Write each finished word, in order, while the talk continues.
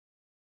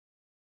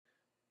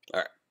All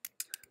right.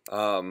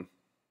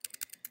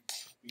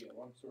 Yeah,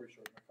 long story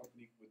short, my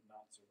company would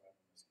not survive on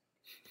this.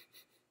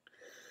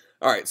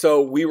 All right,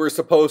 so we were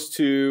supposed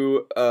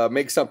to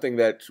make something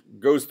that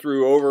goes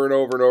through over and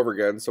over and over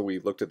again. So we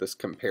looked at this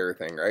compare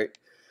thing, right?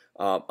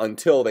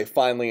 Until they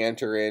finally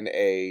enter in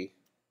a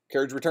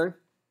carriage return.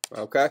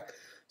 Okay,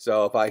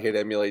 so if I hit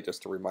emulate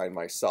just to remind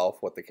myself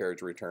what the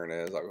carriage return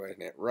is, I'll go ahead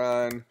and hit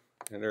run.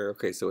 Enter.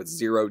 Okay, so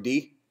it's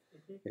 0D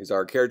is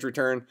our carriage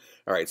return.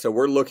 All right, so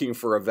we're looking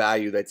for a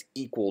value that's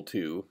equal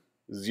to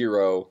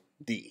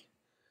 0D.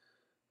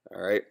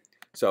 All right.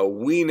 So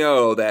we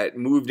know that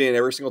moved in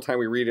every single time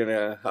we read in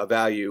a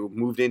value,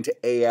 moved into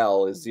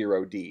AL is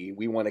 0D.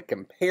 We want to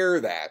compare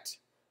that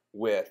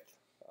with,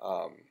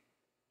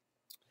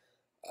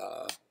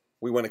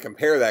 we want to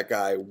compare that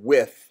guy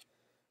with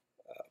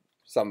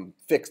some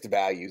fixed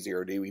value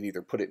 0D. We can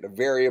either put it in a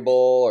variable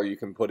or you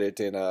can put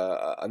it in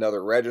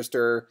another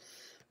register.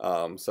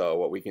 So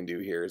what we can do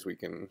here is we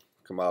can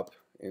come up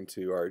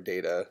into our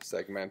data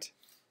segment.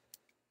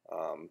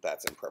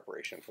 That's in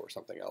preparation for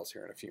something else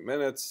here in a few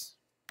minutes.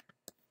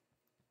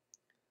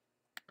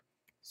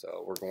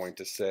 So we're going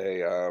to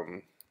say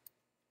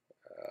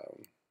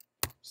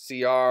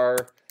CR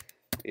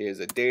is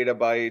a data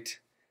byte,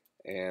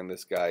 and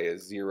this guy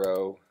is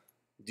 0D,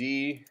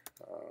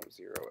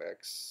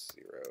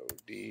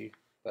 0x0D.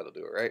 That'll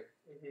do it, right?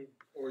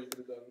 Or you could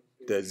have done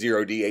the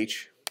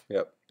 0DH.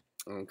 Yep.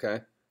 Okay.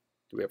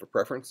 Do we have a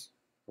preference?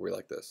 Or we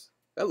like this?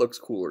 That looks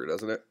cooler,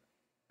 doesn't it?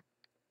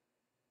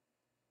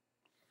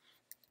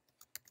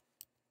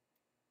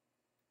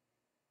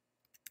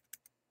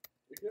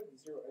 If you have the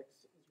 0x0DH,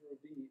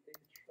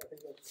 I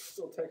think that's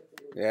still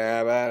technically.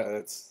 Yeah,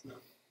 but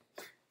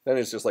then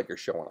it's just like you're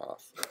showing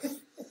off.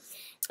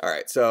 All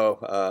right,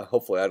 so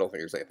hopefully I don't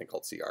think there's anything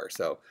called CR.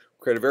 So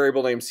create a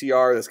variable named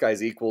CR. This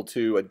guy's equal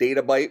to a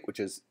data byte, which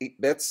is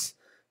 8 bits,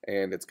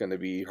 and it's going to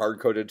be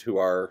hard-coded to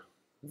our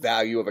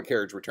value of a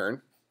carriage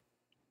return.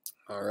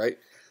 All right,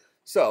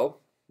 so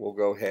we'll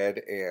go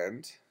ahead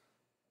and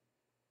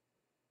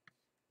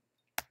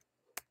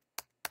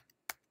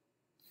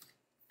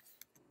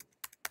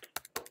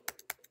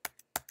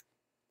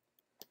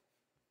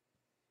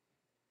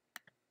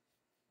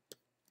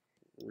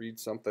read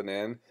something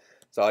in.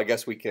 So I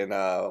guess we can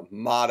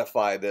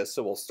modify this.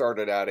 So we'll start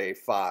it at a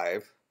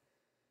 5.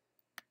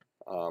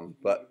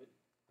 But,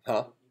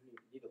 huh?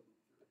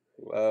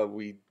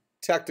 We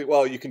technically,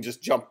 well, you can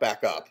just jump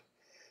back up.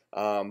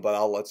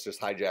 But let's just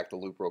hijack the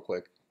loop real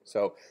quick.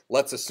 So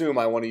let's assume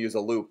I want to use a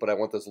loop, but I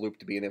want this loop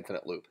to be an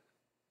infinite loop.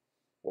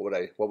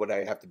 What would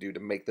I have to do to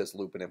make this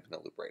loop an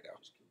infinite loop right now?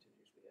 Just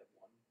continuously add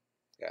 1.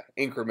 Yeah,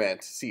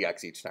 increment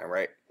CX each time,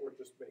 right? Or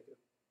just make it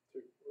 2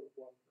 or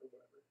 1 or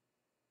whatever.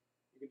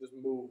 You could just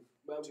move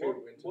Well, 2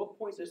 into. what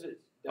point does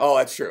it? Oh,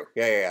 that's true.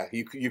 Yeah.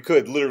 You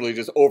could literally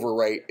just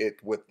overwrite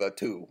it with the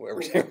 2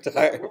 every single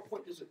time. At what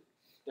point does it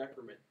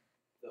decrement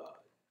the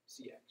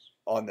CX?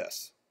 On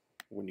this,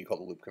 when you call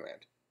the loop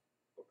command.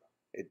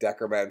 It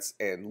decrements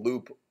and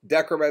loop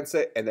decrements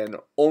it and then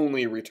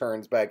only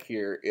returns back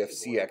here if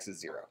CX is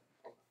 0.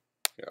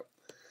 Yep.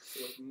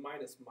 So it's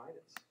minus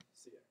CX.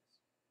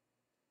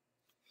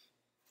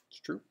 It's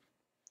true.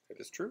 It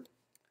is true.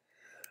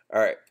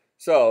 All right.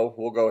 So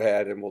we'll go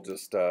ahead and we'll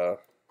just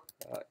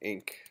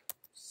inc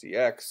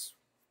CX.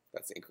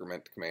 That's the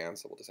increment command.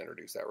 So we'll just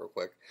introduce that real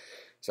quick.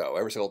 So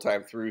every single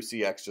time through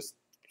CX just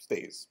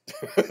stays.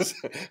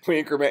 We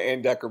increment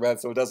and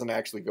decrement, so it doesn't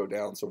actually go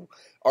down. So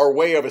our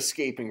way of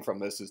escaping from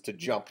this is to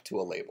jump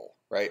to a label,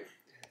 right?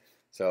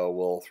 So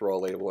we'll throw a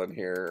label in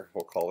here.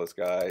 We'll call this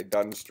guy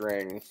done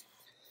string.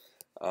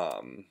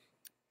 It's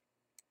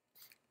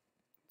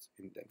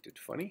indented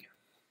funny.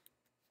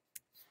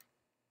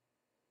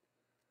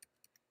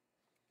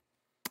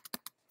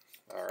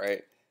 All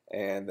right,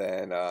 and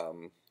then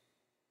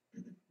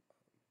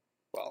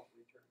well,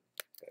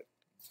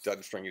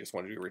 done string. You just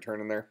want to do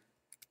return in there.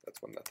 That's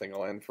when the thing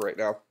will end for right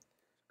now,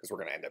 because we're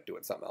going to end up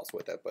doing something else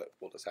with it, but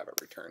we'll just have it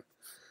return.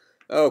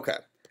 Okay.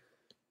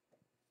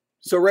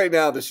 So right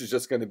now, this is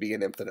just going to be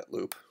an infinite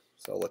loop.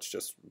 So let's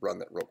just run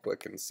that real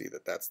quick and see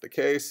that that's the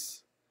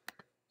case.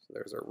 So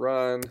there's our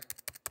run.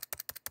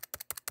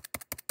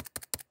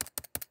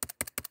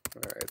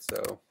 All right,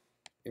 so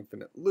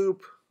infinite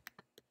loop.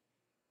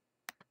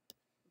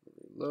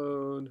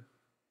 Reload.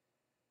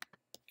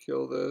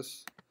 Kill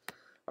this.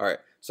 All right,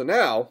 so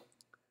now,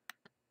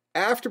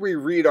 after we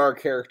read our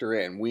character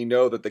in, we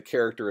know that the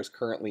character is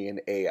currently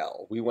in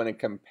AL. We want to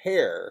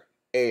compare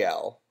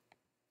AL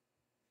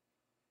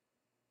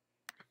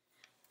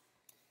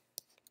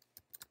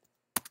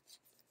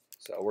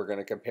so we're going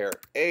to compare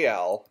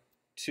AL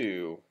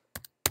to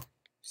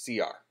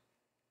CR.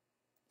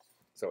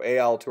 So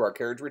AL to our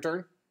carriage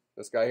return,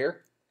 this guy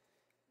here.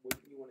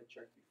 Wouldn't you want to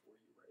check before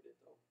you write it,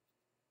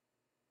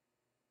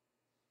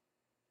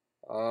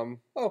 though?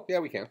 Oh, yeah,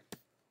 we can.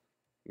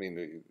 I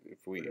mean,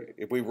 if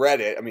we read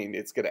it, I mean,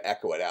 it's going to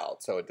echo it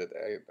out. So I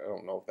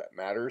don't know if that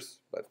matters,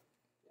 but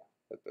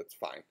that's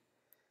fine.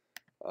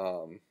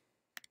 So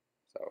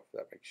if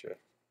that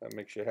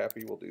makes you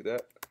happy, we'll do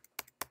that.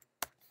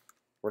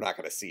 We're not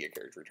going to see a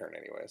carriage return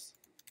anyways.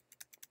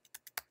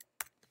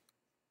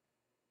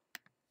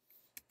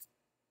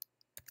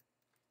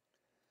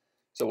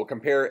 So we'll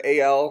compare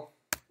AL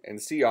and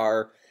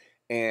CR,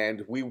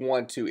 and we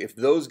want to, if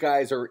those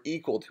guys are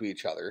equal to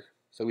each other,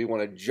 so we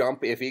want to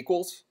jump if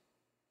equals,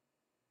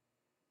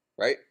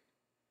 right?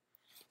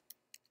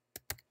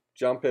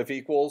 Jump if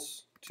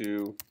equals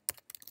to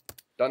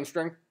done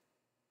string.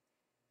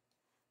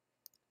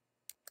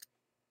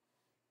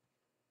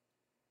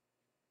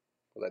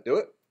 Will that do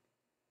it?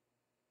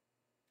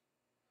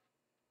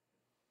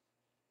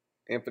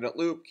 Infinite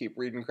loop, keep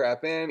reading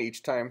crap in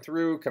each time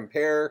through,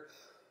 compare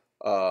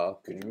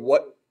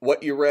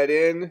what you read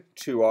in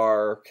to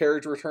our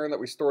carriage return that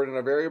we stored in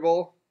a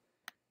variable.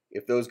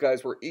 If those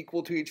guys were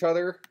equal to each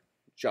other,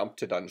 jump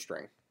to done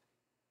string.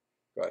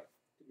 Go ahead.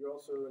 Did you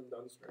also in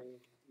done string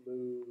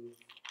move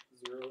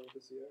 0 into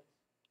CX?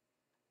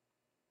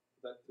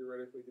 That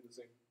theoretically do the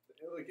same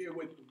thing. Like it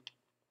would.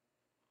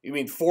 You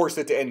mean force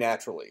it to end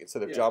naturally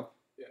instead of jump?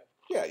 Yeah.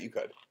 Yeah, you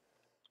could.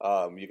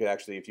 You could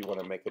actually, if you want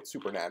to make it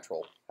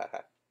supernatural,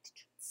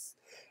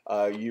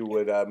 you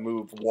would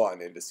move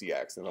 1 into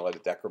CX and then let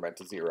it decrement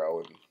to 0.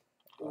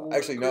 And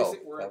actually, no.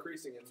 We're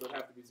increasing it, so it'd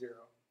have to be 0.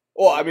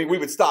 Well, I mean, we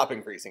would stop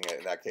increasing it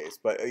in that case.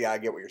 But yeah, I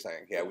get what you're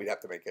saying. Yeah, we'd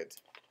have to make it.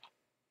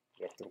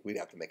 We'd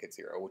have to make it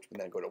 0, which would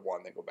then go to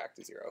 1, then go back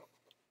to 0.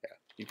 Yeah,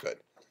 you could.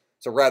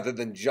 So rather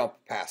than jump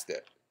past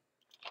it.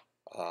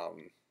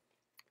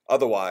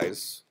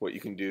 Otherwise, what you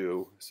can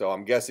do. So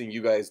I'm guessing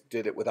you guys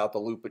did it without the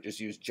loop, but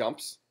just used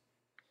jumps.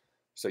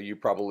 So you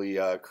probably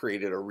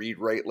created a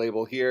read-write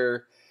label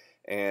here,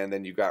 and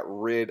then you got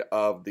rid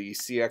of the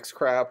CX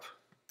crap.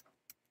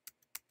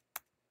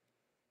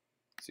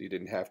 So you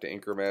didn't have to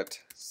increment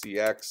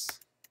CX.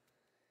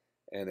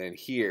 And then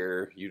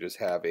here, you just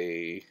have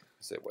a,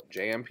 is it what,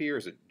 JMP or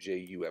is it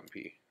JUMP?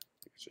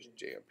 It's just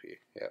JMP,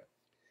 yeah.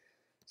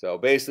 So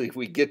basically, if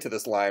we get to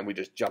this line, we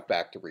just jump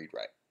back to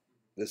read-write.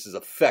 This is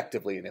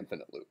effectively an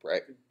infinite loop,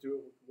 right? You can do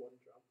it with 1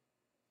 jump.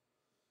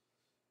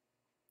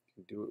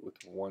 You can do it with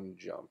 1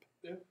 jump.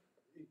 Yeah.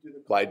 You do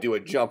the Well, I do a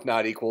jump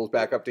not equals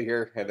back up to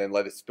here, and then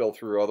let it spill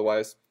through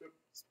otherwise. Yep.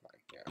 It's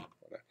fine,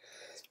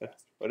 yeah.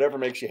 Whatever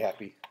makes you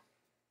happy.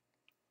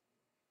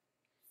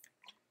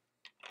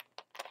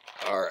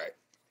 All right.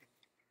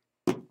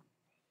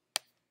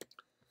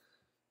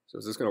 So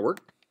is this going to work?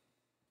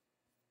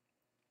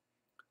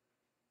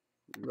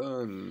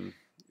 Run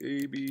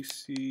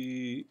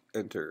ABC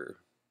enter.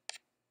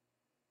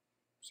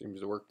 Seems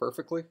to work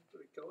perfectly. Did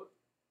we kill it?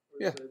 Or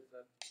Yeah. is it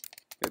that-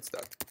 It's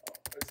done. Oh,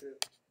 I see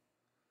it.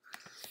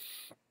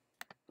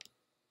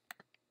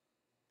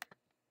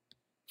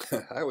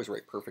 I always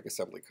write perfect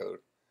assembly code.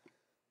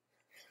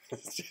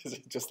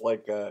 just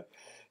like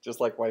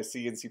my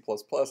C and C++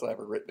 I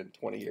haven't written in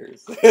 20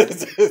 years.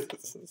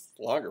 It's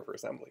longer for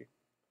assembly.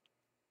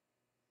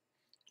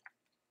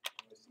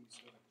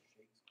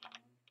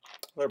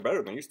 They're better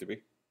than they used to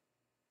be.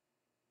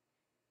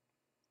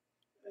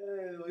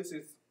 At least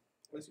you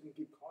can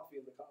keep coffee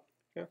in the cup.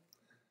 Yeah.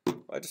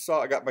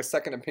 I got my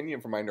second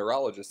opinion from my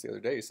neurologist the other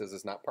day. He says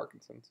it's not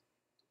Parkinson's.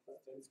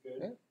 That's good.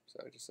 Yeah. So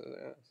I just said,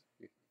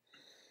 yeah.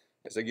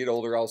 As I get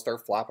older, I'll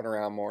start flopping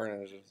around more,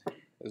 and it just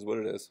is what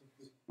it is.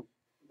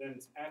 Then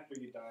it's after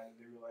you die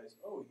they realize,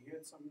 oh, you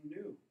had something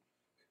new.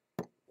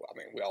 Well, I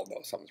mean, we all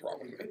know something's wrong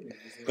with The me.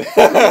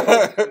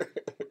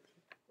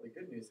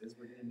 good news is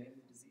we're going to name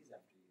the disease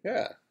after you.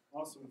 Yeah.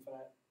 Awesome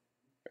fat.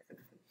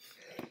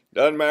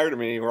 Doesn't matter to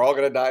me. We're all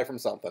going to die from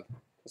something.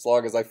 As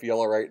long as I feel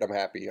all right and I'm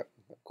happy, I'm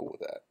cool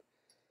with that.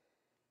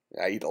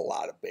 I eat a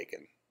lot of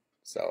bacon.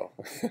 So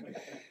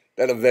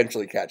that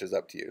eventually catches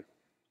up to you.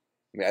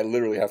 I mean, I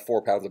literally have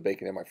 4 pounds of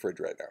bacon in my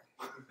fridge right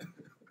now.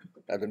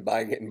 I've been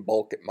buying it in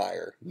bulk at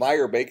Meijer.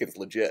 Meijer bacon's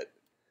legit.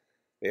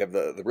 They have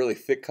the really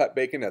thick cut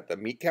bacon at the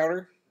meat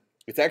counter.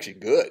 It's actually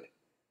good.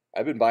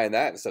 I've been buying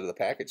that instead of the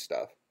packaged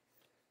stuff.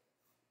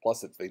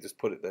 Plus, they just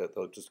put it,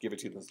 they'll just give it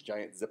to you in this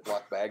giant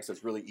Ziploc bag, so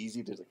it's really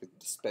easy to, like a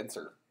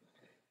dispenser.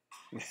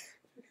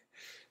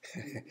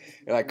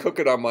 And I cook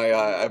it on my,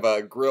 I have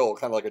a grill,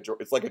 kind of like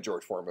it's like a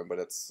George Foreman, but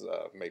it's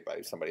made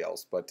by somebody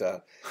else. But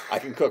I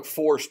can cook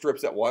 4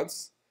 strips at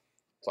once.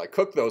 So I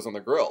cook those on the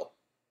grill.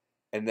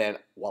 And then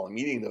while I'm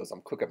eating those,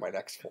 I'm cooking my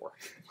next 4.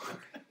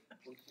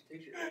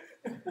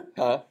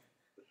 Huh?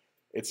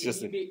 It's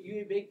just... You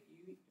eat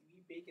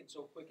bacon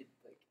so quick, it's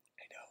like...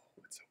 I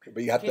know. It's okay.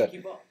 But you Can't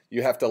keep up.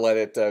 have to let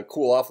it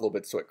cool off a little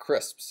bit so it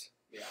crisps.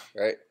 Yeah.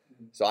 Right?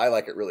 So I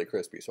like it really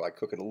crispy, so I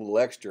cook it a little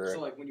extra. So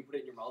like when you put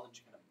it in your mouth, it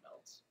just kind of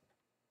melts.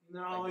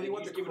 No, Like, you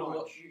want to give it a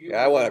look.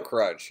 Yeah, I want a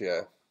crunch,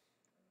 yeah.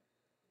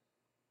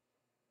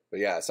 But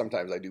yeah,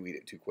 sometimes I do eat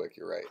it too quick,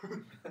 you're right. You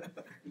be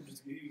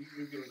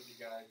like the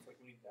guy, it's like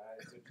when he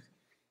dies, it just,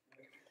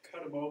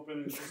 cut him open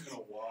and it's just going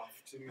to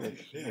waft to,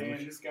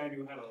 man, this guy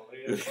knew how to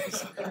live.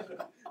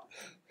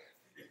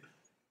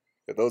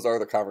 But those are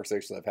the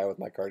conversations I've had with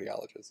my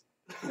cardiologist.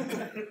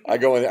 I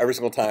go in every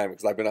single time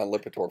because I've been on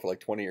Lipitor for like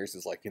 20 years.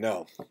 It's like, I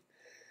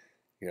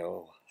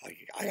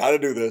got to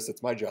do this.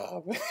 It's my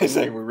job. He's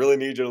like, we really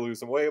need you to lose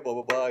some weight, blah,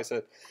 blah, blah. I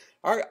said,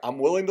 all right, I'm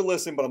willing to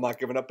listen, but I'm not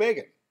giving up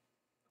bacon.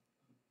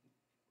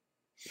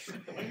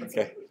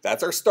 Okay,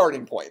 that's our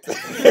starting point.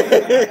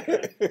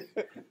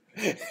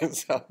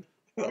 So,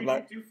 I'm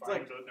not, You do fine like,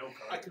 with the no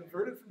I carb.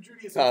 converted from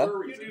Judaism Huh?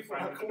 for a You reason. do For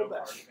fine a with the cold no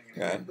carb bash. thing.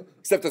 yeah.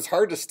 Except it's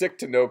hard to stick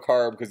to no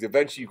carb because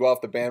eventually you go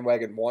off the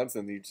bandwagon once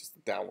and you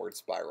just downward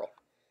spiral.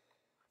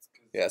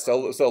 Yeah, so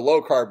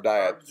low carb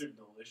diet. Carbs are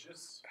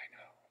delicious. I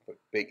know,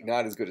 but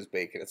not as good as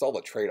bacon. It's all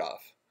the trade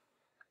off.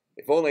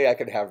 If only I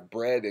could have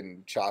bread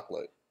and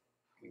chocolate,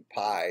 and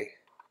pie,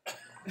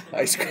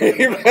 ice cream.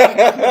 Pretty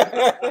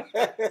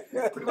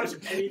much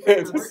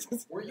anything.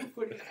 Weren't you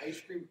putting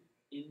ice cream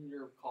in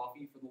your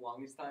coffee for the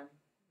longest time?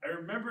 I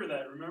remember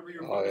that. Remember you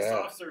were Oh, putting yeah.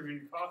 soft serve in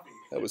your coffee.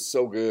 That was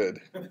so good.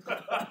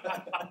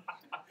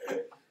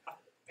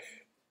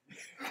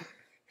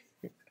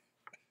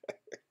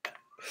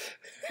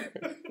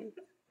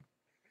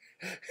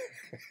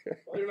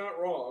 Well, you're not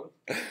wrong.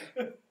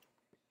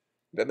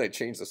 Then they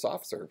changed the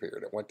soft serve here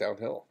and it went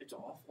downhill. It's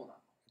awful now.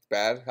 It's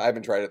bad. I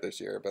haven't tried it this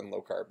year. I've been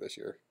low carb this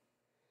year.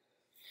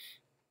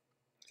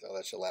 So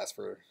that should last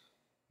for,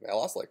 I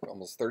lost like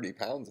almost 30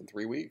 pounds in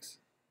 3 weeks.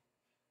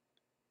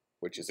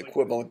 Which is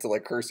equivalent to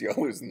like Curcio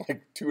losing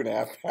like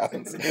 2.5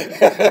 pounds.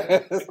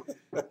 It's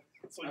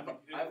like,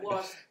 I've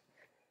lost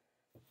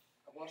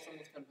almost 10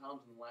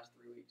 pounds in the last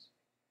 3 weeks.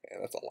 Yeah,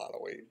 that's a lot of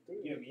weight.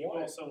 you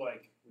also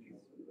like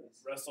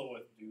wrestle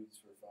with dudes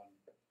for fun.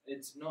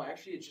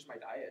 Actually it's just my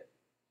diet.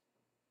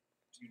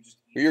 You just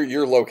eat.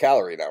 You're low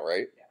calorie now,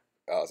 right? Yeah.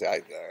 Oh, see,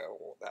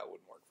 well, that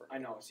wouldn't work for me. I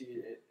know. See,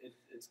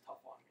 it's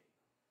tough on me.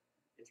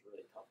 It's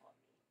really tough on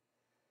me.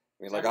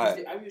 I mean, like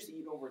I'm used to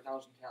eating over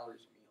 1,000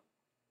 calories a meal.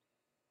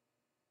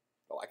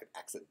 I could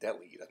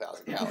accidentally eat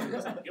 1,000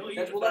 calories. You'll eat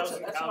That's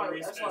 1,000 how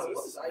calories it as a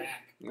was. snack.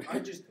 I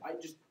could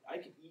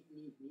eat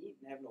meat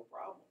and have no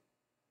problem.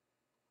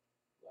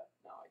 But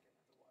now I can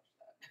have to watch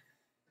that.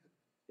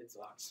 It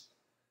sucks.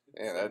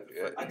 Yeah,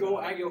 I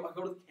go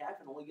to the cafe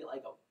and only get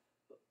like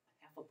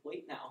half a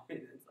plate now, and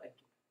it's like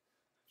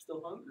I'm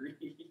still hungry.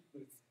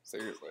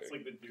 seriously. It's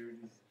like the dude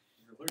who's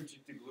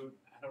allergic to gluten.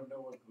 I don't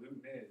know what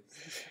gluten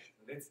is,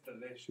 but it's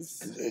delicious. It's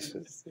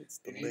delicious. It's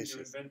They need to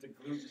delicious. invent a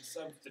gluten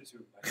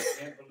substitute. I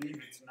can't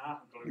believe it's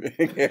not gluten.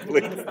 Can't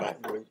believe it's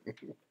not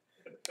gluten.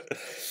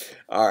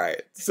 All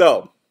right,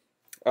 so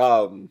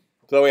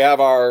we have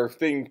our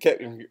thing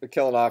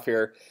killing off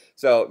here.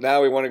 So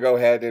now we want to go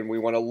ahead and we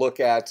want to look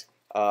at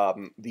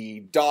the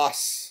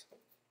DOS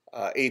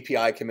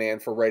API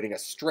command for writing a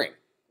string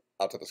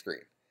out to the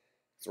screen.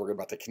 So we're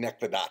about to connect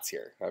the dots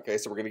here. Okay,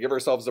 so we're going to give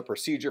ourselves a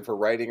procedure for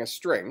writing a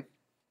string.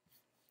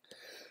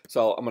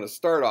 So I'm going to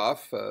start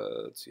off.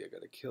 Let's see, I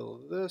got to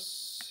kill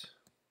this.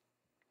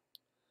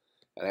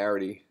 And I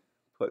already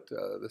put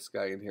this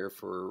guy in here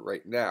for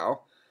right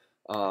now.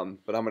 But I'm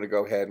going to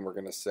go ahead and we're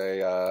going to say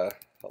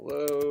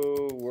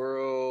hello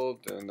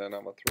world, and then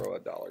I'm going to throw a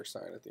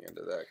 $ at the end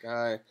of that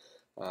guy.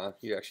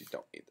 You actually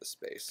don't need the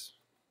space.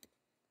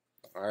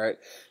 All right,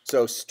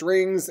 so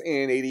strings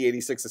in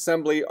 8086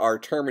 assembly are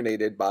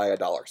terminated by a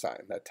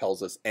 $. That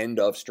tells us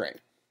end of string.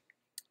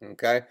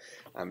 Okay,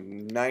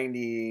 I'm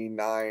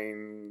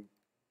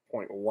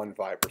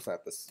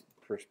 99.15% this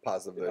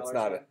positive that it's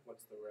not a.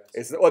 What's the rest?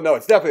 It's well, no,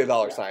 it's definitely a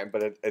 $,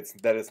 but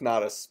it's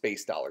not a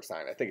space $.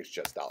 I think it's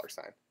just $. What's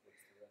the rest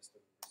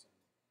of the percent?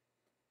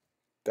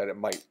 That it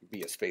might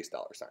be a space $.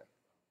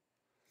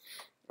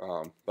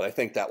 But I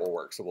think that will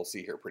work, so we'll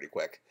see here pretty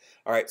quick.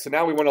 All right, so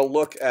now we want to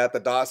look at the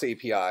DOS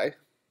API,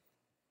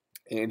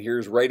 and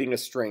here's writing a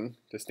string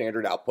to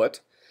standard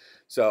output.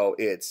 So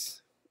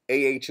it's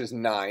AH is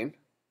 9,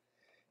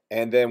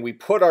 and then we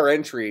put our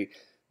entry.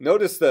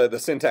 Notice the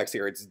syntax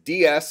here. It's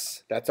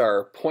DS, that's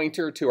our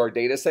pointer to our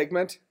data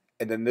segment,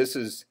 and then this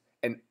is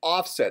an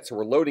offset, so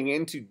we're loading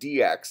into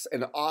DX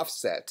an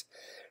offset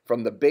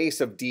from the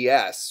base of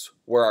DS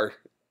where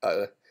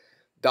our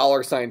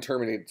 $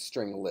 terminated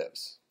string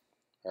lives.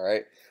 All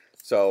right,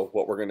 so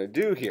what we're going to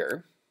do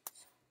here,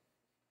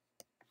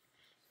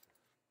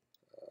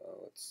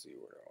 let's see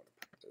where I want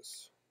to put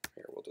this.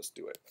 Here, we'll just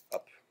do it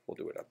up. We'll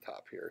do it up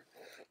top here.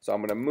 So I'm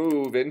going to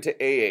move into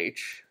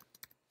AH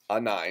a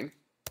 9.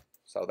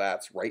 So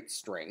that's write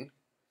string.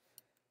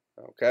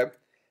 Okay,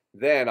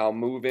 then I'll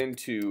move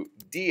into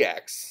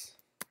DX,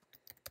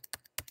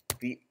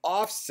 the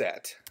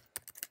offset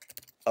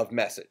of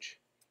message.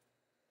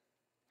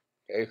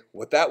 Okay,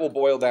 what that will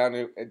boil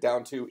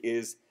down to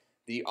is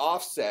the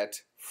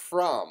offset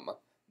from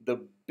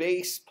the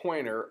base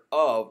pointer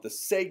of the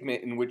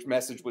segment in which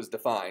message was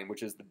defined,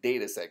 which is the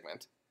data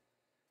segment.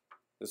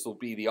 This will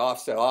be the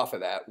offset off of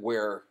that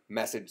where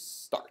message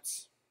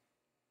starts.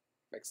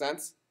 Make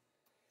sense?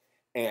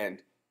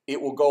 And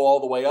it will go all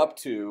the way up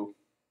to,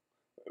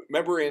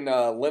 remember in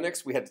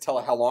Linux we had to tell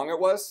it how long it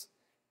was?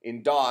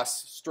 In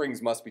DOS,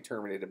 strings must be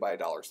terminated by a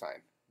 $.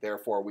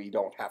 Therefore, we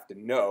don't have to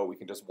know. We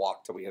can just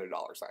walk till we hit a $.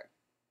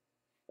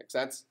 Make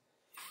sense?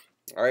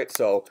 All right,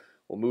 so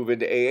we'll move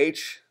into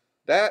AH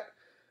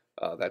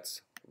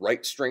that's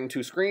write string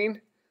to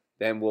screen.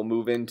 Then we'll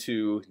move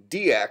into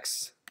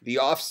DX, the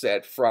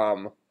offset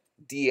from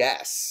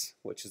DS,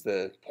 which is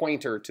the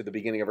pointer to the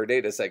beginning of our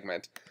data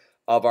segment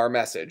of our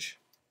message.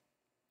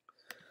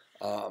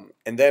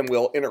 And then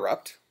we'll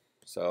interrupt.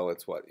 So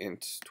it's what,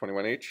 int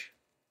 21H?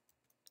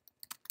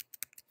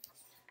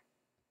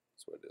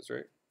 That's what it is,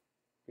 right?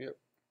 Yep.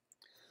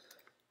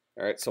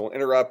 All right, so we'll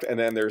interrupt, and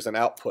then there's an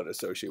output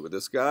associated with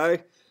this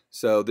guy.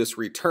 So this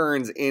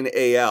returns in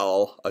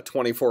AL a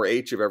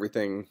 24H if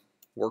everything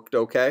worked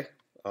okay,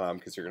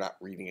 because you're not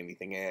reading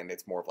anything in.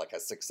 It's more of like a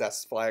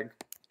success flag.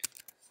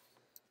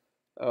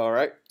 All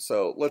right,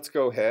 so let's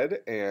go ahead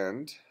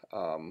and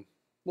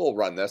we'll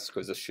run this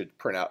because this should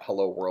print out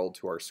hello world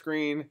to our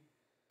screen.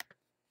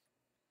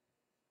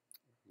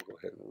 Go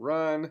ahead and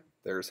run.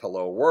 There's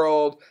hello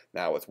world.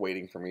 Now it's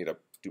waiting for me to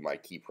do my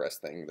key press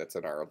thing that's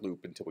in our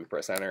loop until we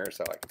press enter,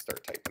 so I can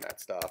start typing that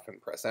stuff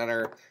and press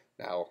enter.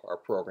 Now our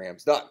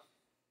program's done.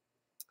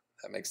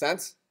 That makes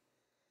sense?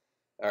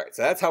 All right,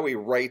 so that's how we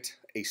write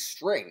a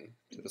string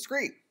to the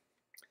screen.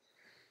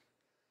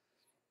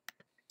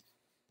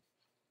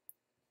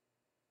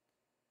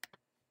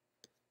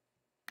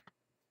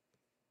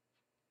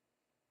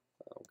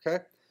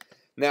 Okay.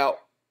 Now,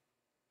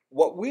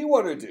 what we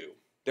want to do,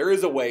 there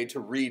is a way to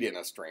read in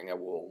a string, and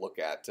we'll look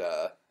at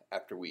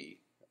after we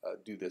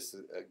do this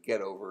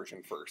ghetto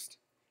version first.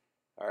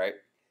 All right.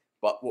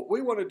 But what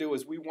we want to do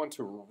is we want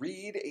to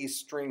read a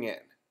string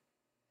in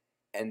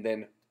and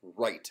then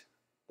write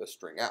the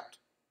string out.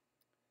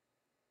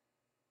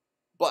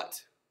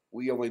 But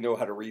we only know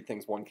how to read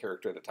things one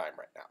character at a time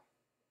right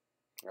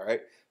now. All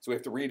right. So we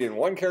have to read in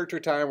one character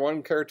at a time,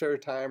 one character at a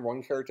time,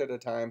 one character at a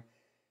time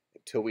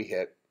until we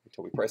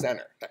press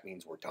enter. That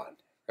means we're done,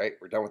 right?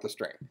 We're done with the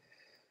string.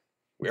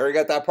 We already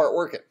got that part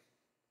working.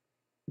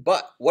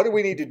 But what do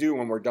we need to do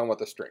when we're done with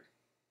the string?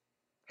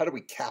 How do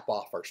we cap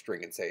off our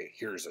string and say,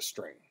 here's a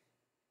string?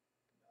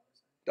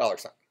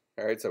 $sign.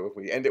 All right, so if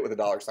we end it with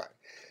a $sign.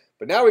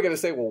 But now we got to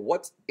say, well,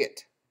 what's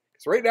it?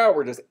 Because right now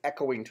we're just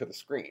echoing to the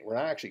screen. We're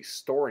not actually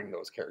storing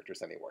those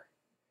characters anywhere.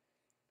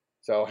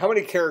 So how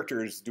many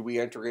characters do we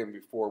enter in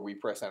before we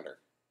press enter?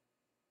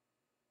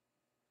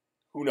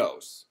 Who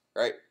knows,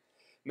 right?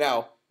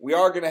 Now, we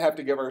are going to have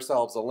to give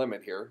ourselves a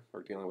limit here.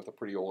 We're dealing with a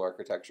pretty old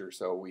architecture,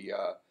 so we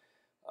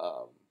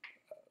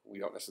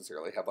don't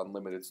necessarily have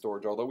unlimited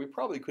storage, although we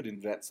probably could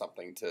invent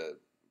something to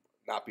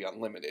not be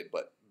unlimited,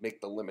 but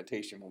make the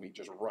limitation when we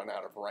just run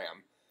out of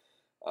RAM.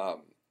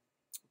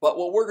 But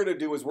what we're going to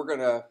do is we're going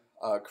to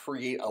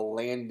create a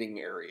landing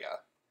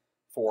area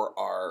for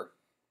our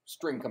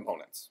string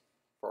components,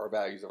 for our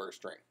values of our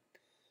string.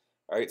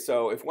 All right,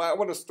 so if I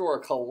want to store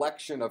a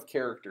collection of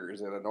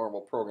characters in a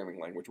normal programming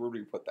language, where do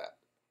we put that?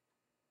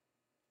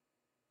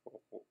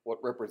 What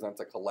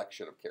represents a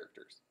collection of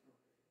characters?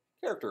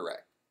 Character array,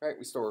 right?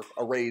 We store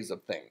arrays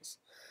of things.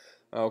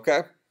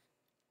 Okay,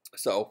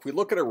 so if we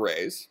look at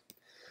arrays,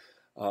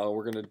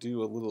 we're going to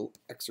do a little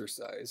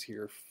exercise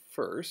here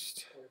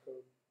first.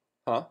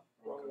 Huh?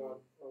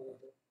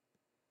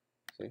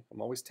 See,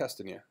 I'm always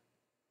testing you.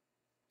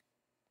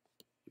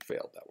 You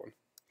failed that one.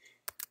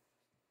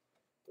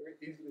 Very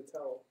easy to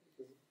tell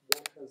because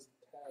one has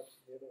tabs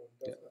and the other one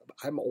doesn't.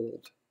 Yeah, I'm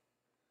old.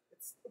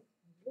 It's the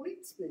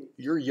white space.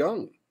 You're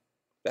young.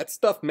 That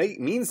stuff may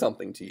mean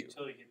something to you.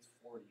 Until he gets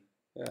 40.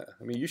 Yeah,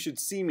 I mean, you should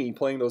see me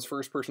playing those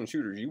first-person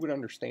shooters. You would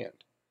understand.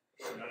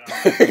 No.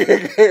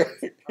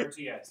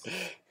 RTS.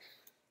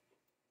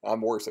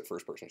 I'm worse at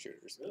first-person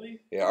shooters.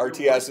 Really? Yeah,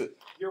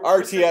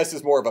 RTS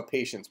is more of a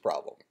patience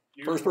problem.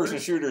 First-person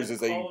shooters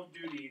is a Call of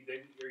Duty.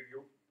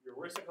 You're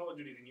worse at Call of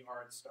Duty than you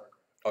are at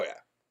StarCraft. Oh yeah.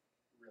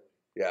 Really?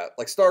 Yeah,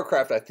 like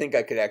StarCraft, I think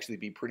I could actually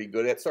be pretty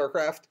good at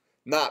StarCraft.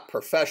 Not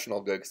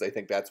professional good, because I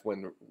think that's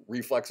when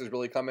reflexes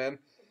really come in.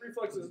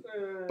 Reflexes.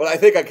 But I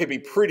think I could be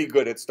pretty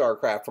good at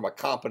StarCraft from a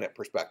competent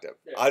perspective.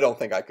 Yeah. I don't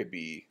think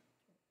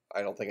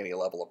any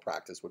level of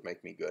practice would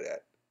make me good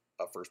at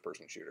a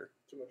first-person shooter.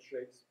 Too much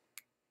shakes.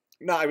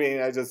 No, I mean,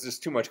 there's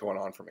just too much going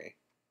on for me.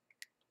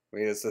 I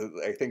mean,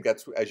 I think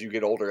that's, as you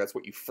get older, that's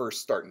what you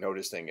first start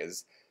noticing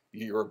is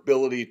your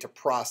ability to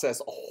process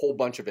a whole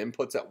bunch of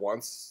inputs at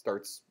once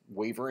starts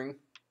wavering.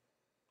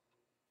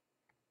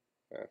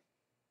 Yeah.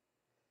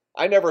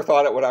 I never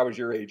thought it when I was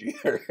your age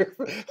either,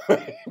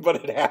 but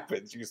it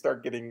happens. You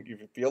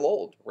feel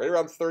old, right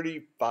around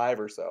 35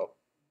 or so.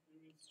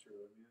 It's true.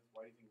 I mean, that's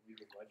why you think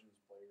League of Legends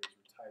players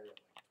retire at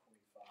like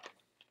 25.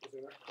 Is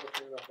there not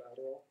cooking enough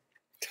Adderall?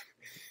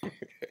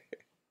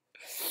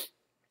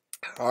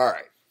 All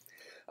right.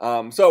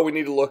 So we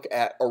need to look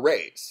at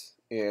arrays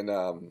in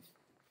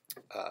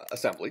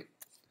assembly.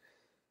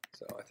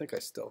 So I think do I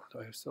still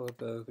have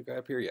the guy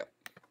up here? Yeah.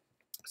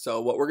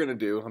 So what we're going to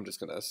do, I'm just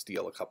going to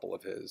steal a couple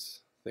of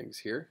his things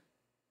here.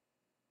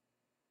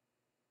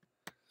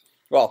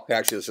 Well,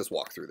 actually, let's just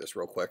walk through this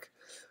real quick.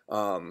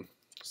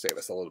 Save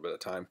us a little bit of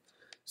time.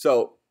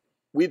 So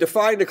we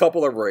defined a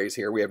couple of arrays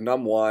here. We have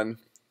num1,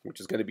 which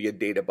is going to be a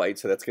data byte,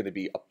 so that's going to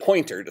be a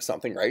pointer to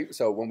something, right?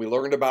 So when we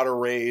learned about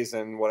arrays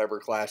in whatever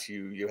class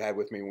you had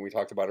with me when we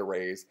talked about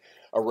arrays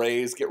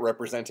get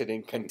represented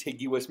in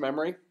contiguous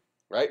memory,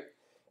 right?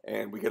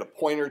 And we get a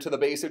pointer to the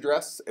base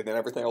address, and then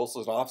everything else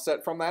is an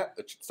offset from that.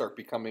 It should start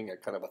becoming a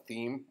kind of a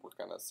theme. We're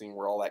kind of seeing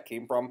where all that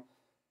came from,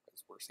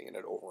 because we're seeing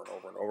it over and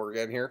over and over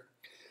again here.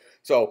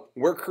 So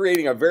we're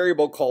creating a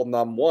variable called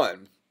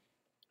num1,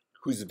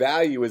 whose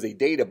value is a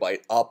data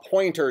byte, a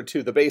pointer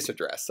to the base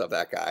address of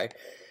that guy.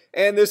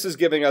 And this is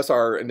giving us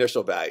our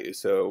initial value,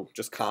 so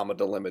just comma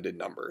delimited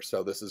number.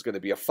 So this is going to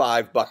be a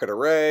 5-bucket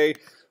array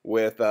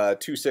with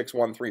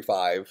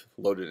 26135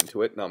 loaded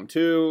into it.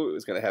 Num2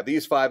 is going to have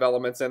these 5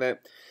 elements in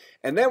it.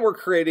 And then we're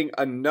creating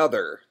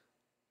another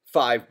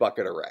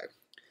 5-bucket array.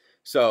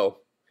 So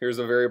here's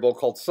a variable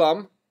called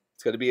sum.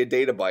 It's going to be a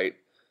data byte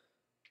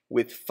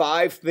with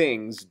 5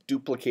 things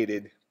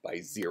duplicated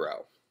by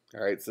 0.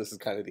 All right, so this is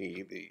kind of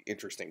the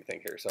interesting thing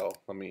here. So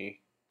let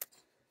me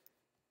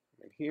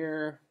right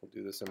here. We'll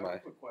do this in I have my. a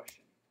quick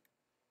question.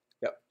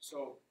 Yep.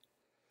 So,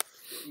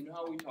 you know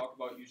how we talk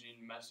about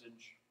using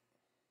message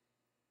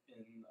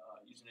in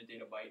using a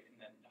data byte, and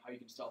then how you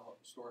can still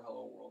store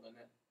hello world in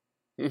it?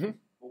 Mm-hmm.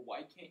 But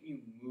why can't you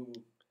move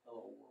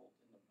hello world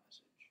in the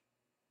message?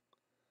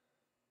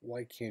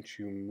 Why can't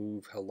you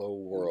move hello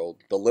world?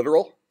 The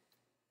literal?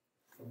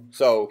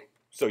 So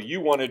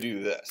you want to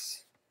do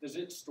this. Does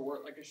it store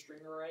it like a string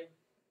array?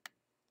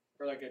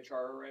 Or like a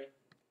char array?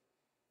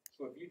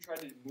 So if you try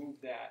to move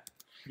that,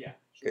 yeah.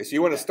 Okay, so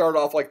you want to start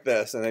off like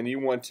this, and then you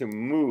want to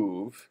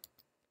move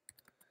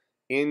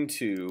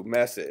into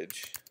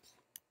message.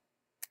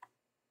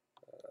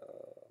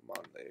 I'm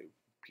on the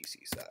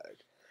PC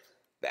side.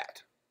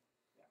 That.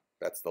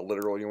 That's the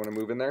literal you want to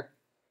move in there.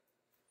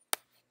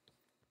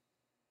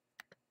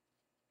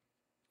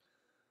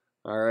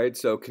 All right,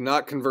 so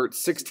cannot convert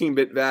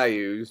 16-bit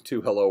values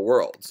to hello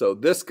world. So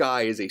this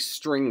guy is a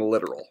string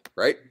literal,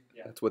 right?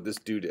 Yeah. That's what this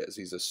dude is.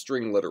 He's a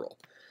string literal.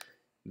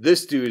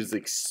 This dude is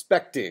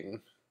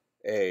expecting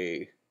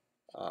a,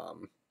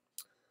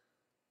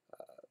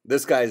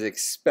 this guy is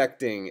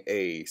expecting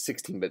a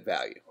 16-bit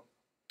value.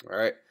 All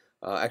right,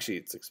 actually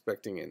it's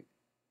expecting an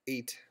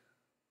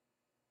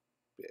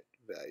 8-bit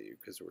value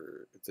because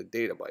it's a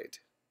data byte.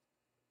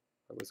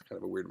 That was kind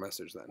of a weird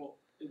message then. Well,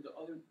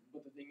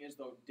 but the thing is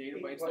though, data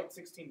 8 bytes byte, like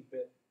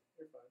 16-bit.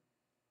 You're fine.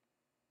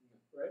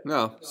 Right?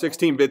 No,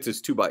 16 bits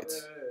is 2 bytes.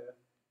 Yeah.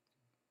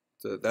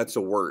 So that's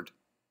a word.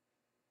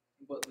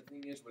 But the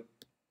thing is with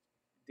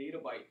data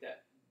byte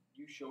that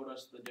you showed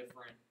us the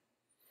different,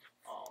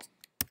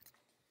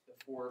 the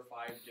 4 or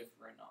 5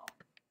 different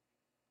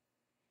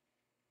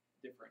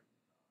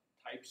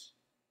types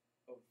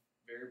of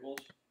variables.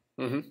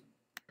 Mm-hmm.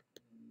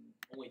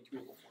 Only 2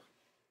 of them work.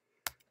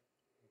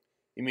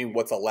 You mean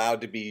what's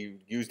allowed to be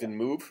used in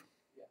move?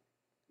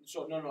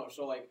 So no.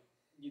 So like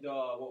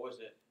what was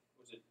it?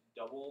 Was it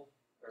double?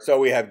 Or, So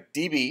we have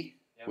DB,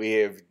 yeah. we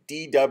have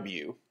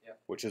DW, Yeah.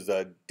 which is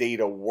a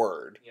data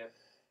word, Yeah.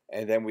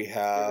 and then we There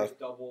have was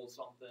double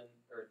something,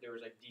 or there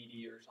was like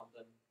DD or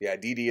something. yeah,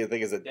 DD I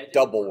think is a That didn't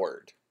double work.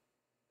 word.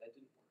 That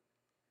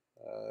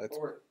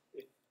didn't work.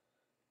 Or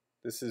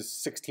This is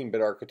 16-bit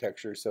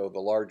architecture, so the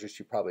largest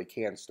you probably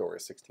can store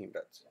is 16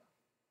 bits,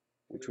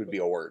 which would be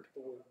a word.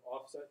 The word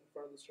offset in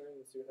front of the string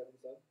and see what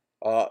happens then?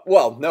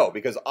 Well, no,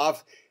 because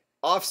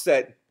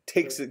offset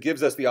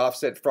gives us the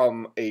offset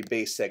from a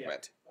base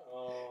segment.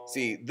 Oh.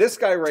 See, this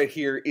guy right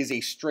here is a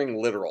string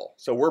literal,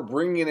 so we're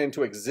bringing it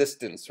into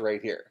existence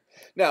right here.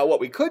 Now, what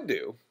we could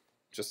do,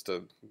 just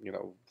to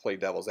play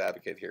devil's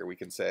advocate here, we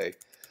can say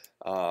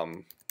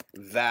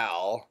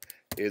val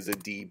is a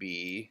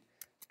db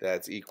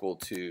that's equal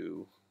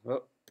to I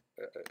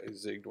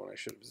zigged when I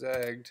should have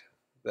zagged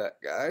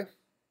that guy.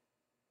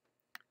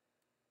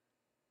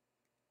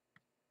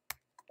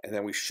 And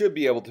then we should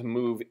be able to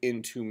move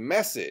into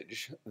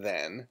message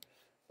then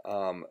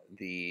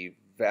the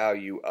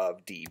value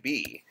of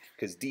db,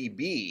 because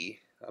db,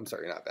 I'm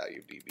sorry, not value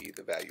of db,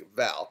 the value of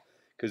val,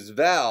 because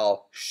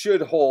val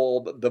should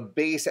hold the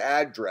base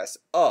address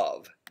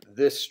of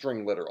this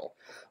string literal.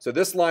 So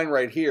this line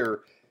right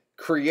here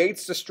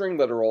creates the string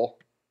literal,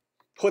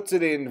 puts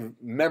it in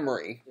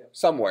memory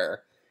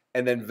somewhere,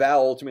 and then val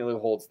ultimately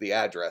holds the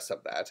address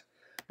of that.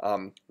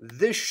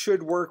 This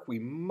should work. We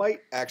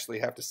might actually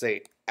have to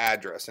say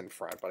address in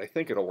front, but I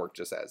think it'll work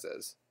just as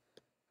is.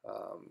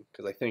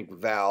 Because I think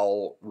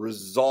val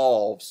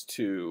resolves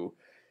to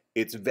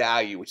its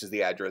value, which is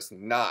the address,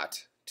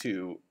 not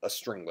to a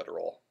string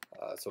literal.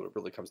 So it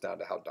really comes down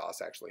to how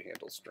DOS actually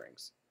handles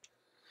strings.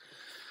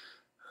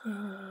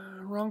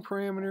 Wrong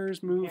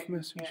parameters, move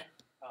message.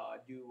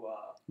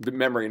 The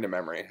memory into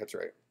memory, that's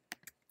right.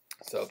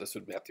 So this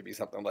would have to be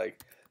something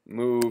like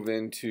move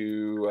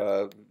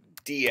into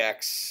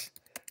DX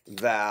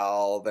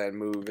val, then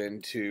move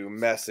into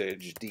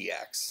message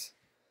DX.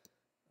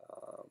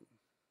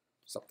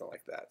 Something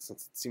like that,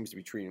 since it seems to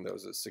be treating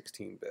those as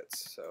 16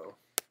 bits. So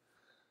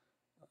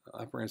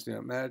operands do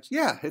not match.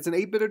 Yeah, it's an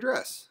 8-bit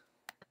address.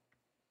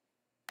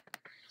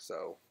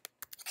 So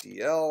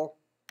DL.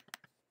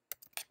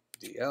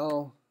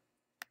 Now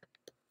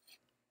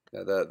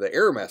the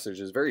error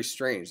message is very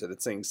strange that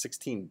it's saying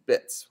 16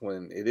 bits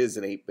when it is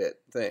an 8-bit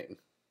thing.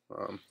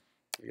 I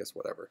guess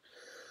whatever.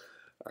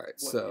 All right,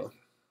 so.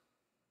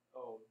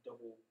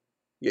 Double.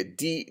 Yeah,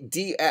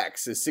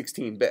 DX is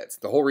 16 bits.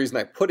 The whole reason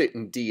I put it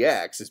in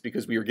DX is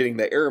because we were getting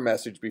the error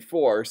message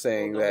before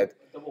saying that.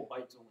 Double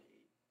byte's only 8.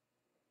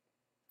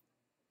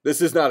 This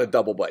is not a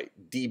double byte.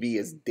 DB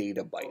is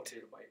data byte.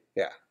 Data byte.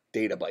 Yeah,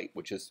 data byte,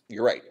 which is,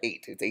 you're right,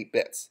 8. It's 8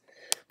 bits.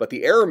 But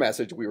the error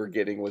message we were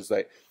getting was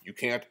that you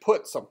can't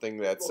put something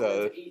that's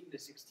Well, that's 8 into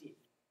 16 is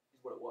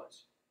what it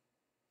was.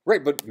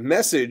 right, but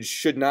message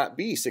should not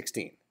be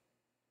 16.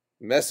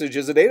 Message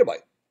is a data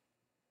byte.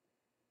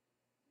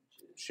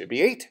 Should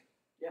be 8.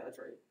 Yeah, that's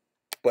right.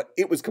 But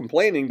it was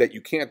complaining that you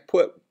can't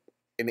put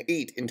an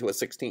 8 into a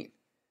 16.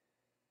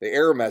 The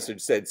error message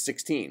said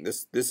 16.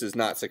 This is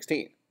not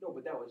 16. No,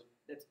 but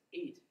that's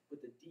 8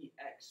 with the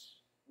DX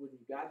when you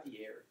got the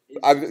error.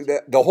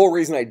 It's The whole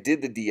reason I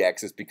did the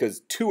DX is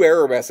because 2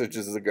 error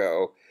messages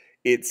ago,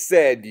 it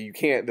said you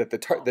can't, that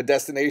the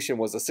destination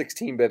was a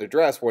 16-bit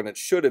address when it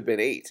should have been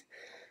 8.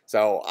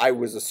 So I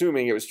was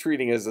assuming it was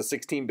treating it as a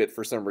 16-bit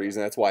for some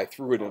reason. That's why I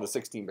threw it in the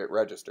 16-bit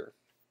register.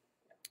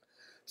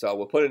 So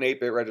we'll put an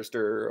 8-bit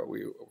register.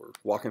 We're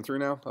walking through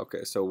now?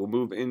 Okay, so we'll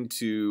move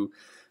into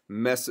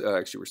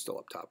actually, we're still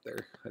up top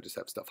there. I just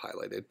have stuff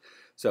highlighted.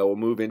 So we'll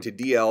move into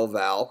DL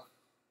val.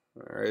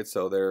 All right,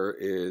 so there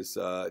is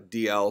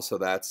DL, so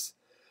that's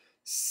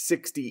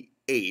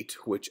 68,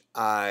 which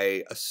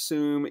I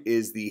assume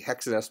is the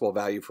hexadecimal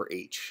value for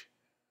H.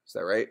 Is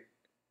that right?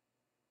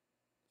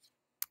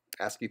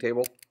 ASCII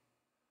table?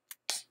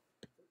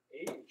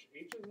 H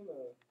isn't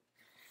a.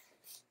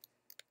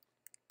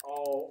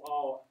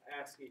 Oh,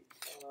 ASCII.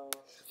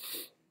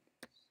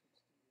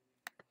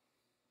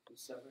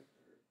 7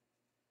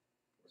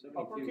 or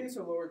Uppercase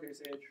or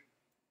lowercase h?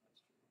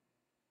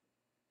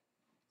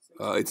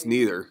 It's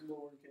neither.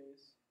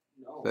 Lowercase.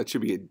 No. That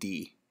should be a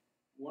D.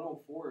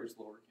 104 is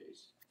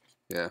lowercase.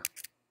 Yeah.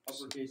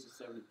 Uppercase is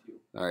 72.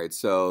 All right,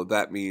 so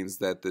that means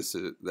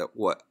that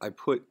what I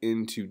put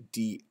into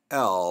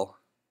DL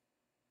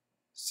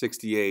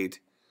 68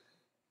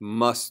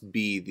 must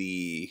be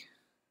the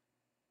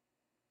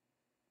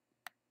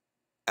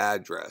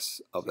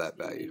address of that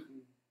value,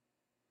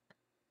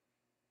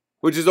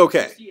 which is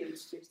okay.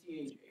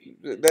 68.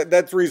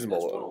 That's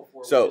reasonable. That's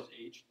 104, So which is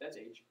H. That's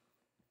H.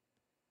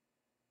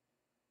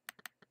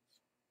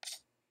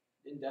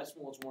 In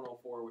decimal, it's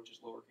 104, which is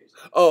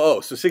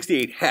lowercase. so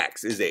 68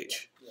 hex is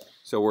H. Yeah.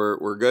 So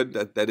we're good.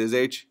 That is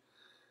H.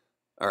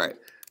 All right.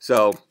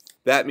 So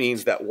that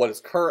means that what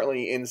is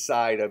currently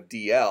inside of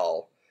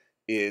DL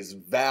is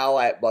val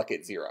at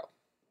bucket 0.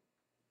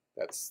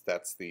 That's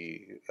that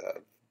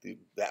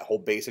whole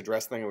base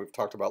address thing we've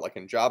talked about, like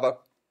in Java.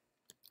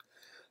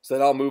 So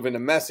then I'll move into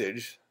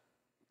message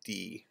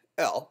DL.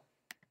 All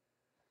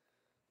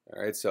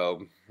right.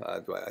 So I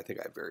think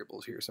I have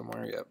variables here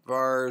somewhere. Yeah,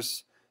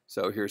 vars.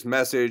 So here's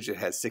message. It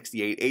has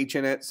 68H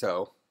in it,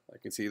 so I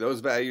can see those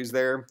values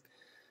there.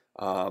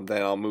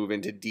 Then I'll move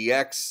into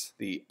DX,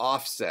 the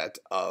offset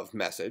of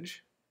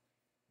message.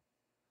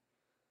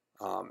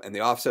 And the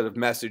offset of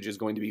message is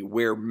going to be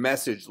where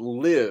message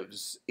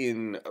lives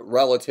in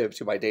relative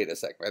to my data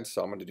segment.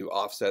 So I'm going to do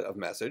offset of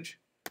message.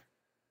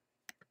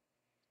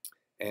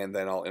 And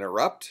then I'll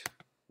interrupt,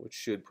 which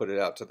should put it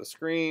out to the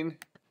screen.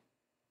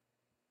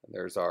 And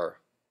there's our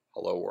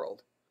hello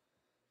world.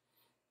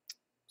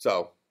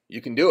 So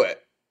you can do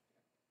it.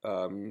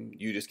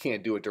 You just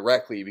can't do it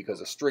directly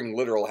because a string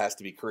literal has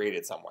to be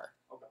created somewhere.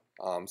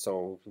 Okay.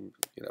 So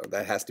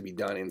that has to be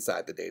done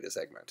inside the data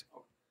segment.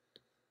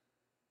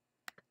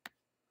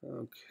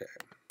 Okay.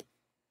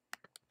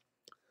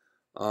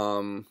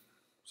 So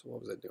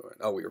what was I doing?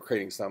 Oh, we were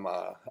creating some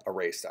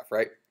array stuff,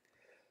 right?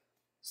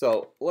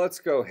 So let's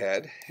go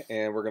ahead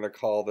and we're going to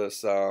call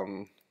this.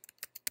 We'll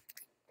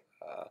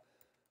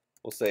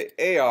say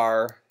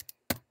AR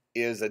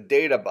is a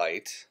data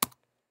byte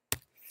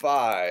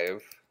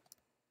 5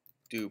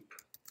 dupe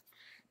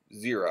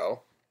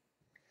 0.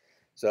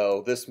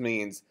 So this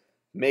means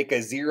make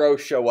a 0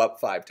 show up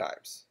 5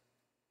 times.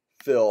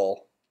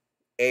 Fill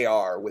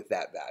AR with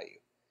that value.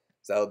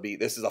 So that would be,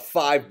 this is a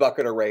 5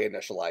 bucket array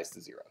initialized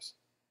to zeros.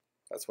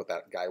 That's what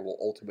that guy will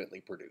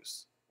ultimately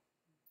produce.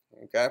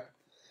 Okay?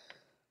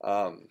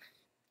 So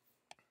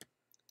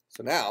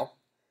now,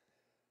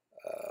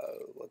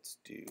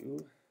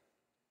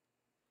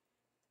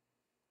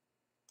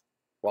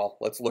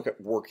 let's look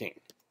at working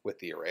with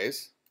the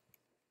arrays.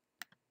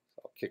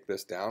 I'll kick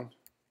this down.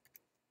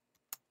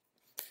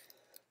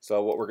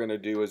 So what we're going to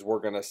do is we're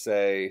going to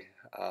say,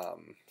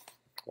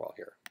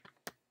 here,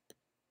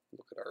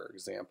 look at our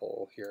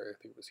example here. I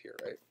think it was here,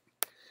 right?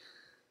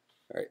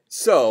 All right.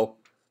 So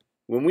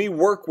when we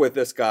work with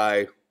this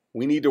guy,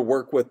 we need to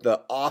work with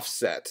the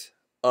offset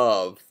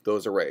of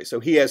those arrays. So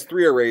he has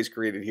 3 arrays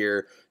created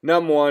here.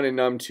 num1 and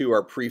num2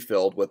 are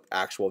pre-filled with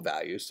actual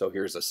values. So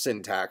here's a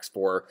syntax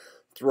for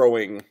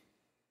throwing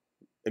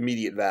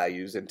immediate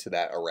values into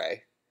that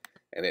array,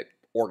 and it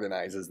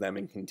organizes them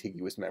in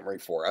contiguous memory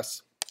for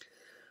us.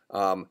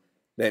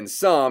 Then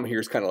sum,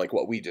 here's kind of like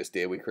what we just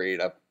did. We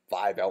created a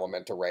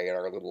 5-element array in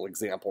our little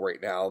example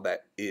right now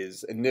that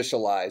is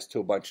initialized to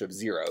a bunch of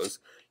zeros.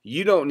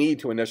 You don't need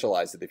to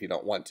initialize it if you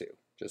don't want to.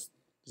 Just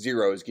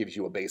zeros gives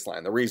you a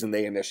baseline. The reason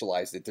they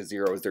initialized it to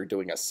 0 is they're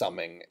doing a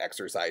summing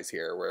exercise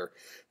here where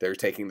they're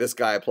taking this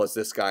guy plus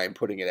this guy and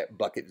putting it at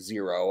bucket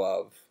 0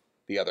 of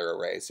the other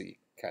array. So you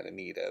kind of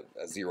need a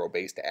 0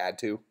 base to add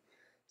to.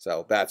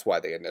 So that's why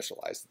they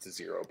initialized it to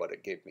 0, but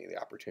it gave me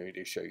the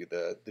opportunity to show you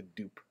the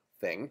dupe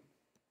thing.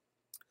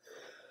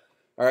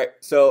 All right,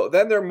 so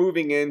then they're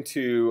moving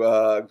into,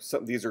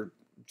 these are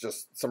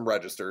just some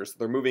registers.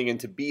 They're moving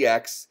into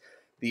BX,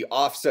 the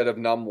offset of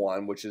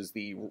num1, which is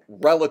the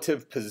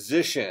relative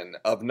position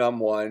of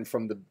num1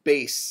 from the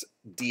base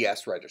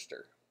DS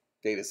register,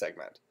 data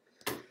segment.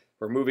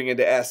 We're moving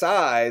into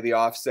SI, the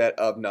offset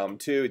of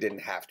num2. It didn't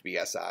have to be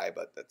SI,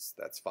 but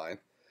that's fine.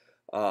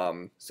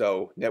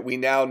 So we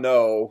now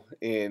know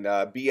in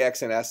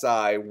BX and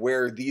SI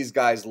where these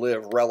guys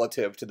live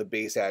relative to the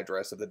base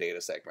address of the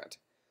data segment.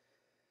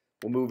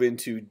 We'll move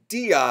into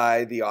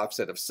DI, the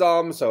offset of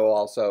sum. So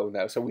also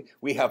now, so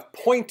we have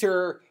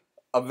pointer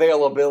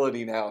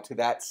availability now to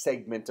that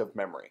segment of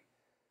memory.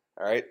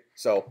 All right.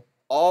 So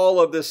all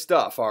of this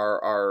stuff,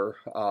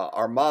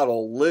 our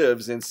model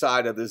lives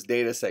inside of this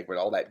data segment.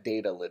 All that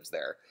data lives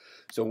there.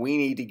 So we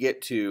need to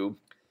get to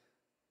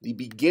the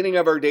beginning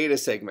of our data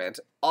segment,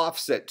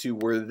 offset to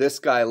where this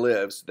guy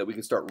lives, so that we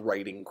can start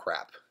writing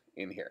crap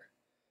in here.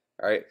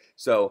 All right.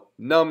 So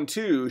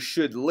num2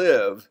 should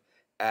live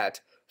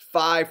at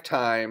 5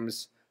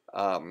 times,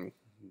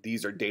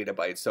 these are data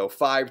bytes, so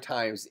 5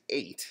 times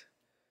 8,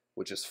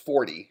 which is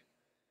 40.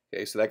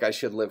 Okay, so that guy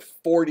should live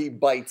 40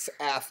 bytes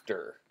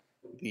after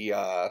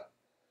the,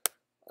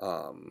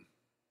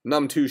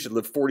 num2 should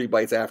live 40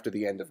 bytes after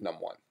the end of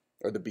num1,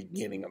 or the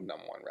beginning of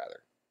num1,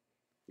 rather.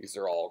 These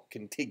are all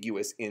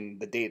contiguous in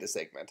the data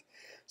segment.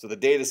 So the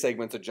data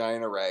segment's a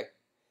giant array.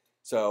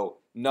 So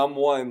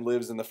num1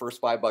 lives in the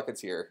first 5 buckets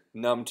here.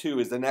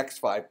 Num2 is the next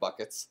 5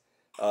 buckets.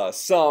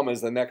 Sum is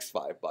the next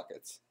 5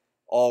 buckets,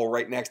 all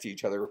right next to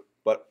each other,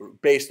 but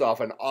based off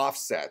an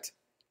offset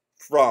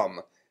from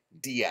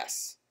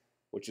DS,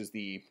 which is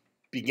the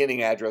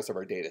beginning address of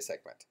our data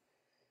segment.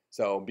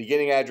 So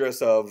beginning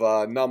address of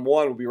num1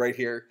 will be right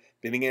here.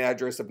 Beginning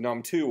address of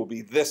num2 will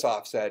be this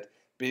offset.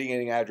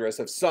 Beginning address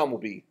of sum will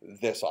be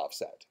this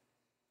offset.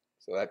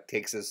 So that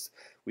takes us,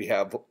 we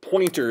have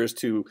pointers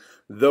to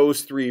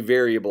those 3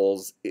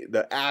 variables,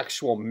 the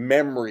actual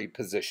memory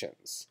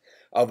positions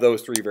of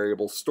those 3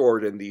 variables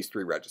stored in these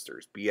 3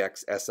 registers,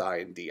 BX,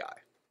 SI, and DI.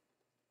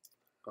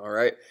 All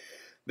right.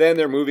 Then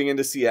they're moving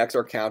into CX,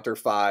 or counter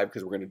 5,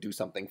 because we're going to do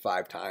something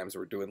 5 times.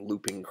 We're doing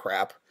looping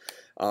crap.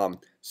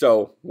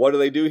 So what do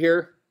they do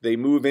here? They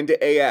move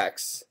into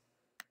AX.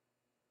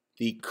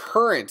 The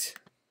current,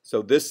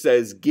 so this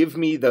says give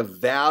me the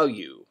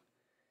value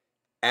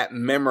at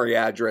memory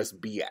address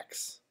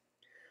BX.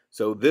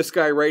 So this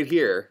guy right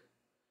here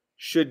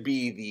should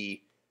be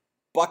the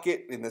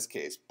bucket, in this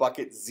case,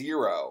 bucket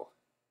 0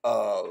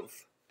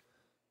 of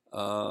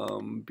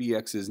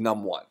BX is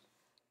num1.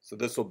 So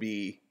this will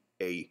be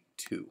a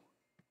 2.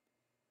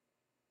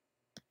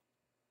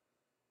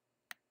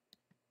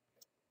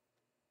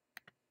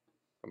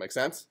 That make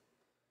sense?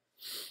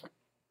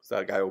 So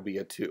that guy will be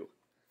a 2.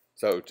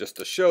 So just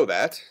to show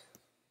that,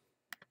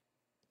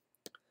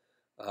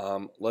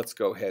 let's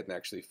go ahead and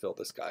actually fill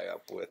this guy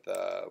up with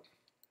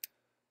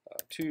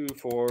 2,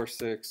 4,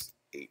 6,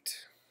 8,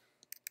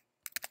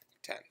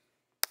 10.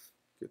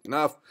 Good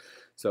enough.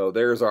 So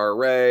there's our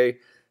array,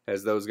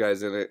 has those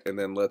guys in it, and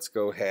then let's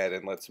go ahead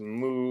and let's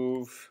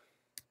move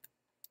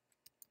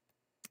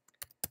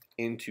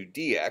into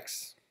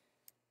DX.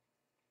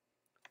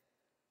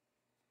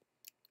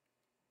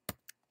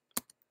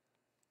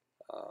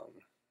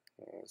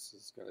 This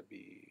is going to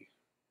be,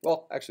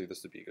 well, actually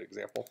this would be a good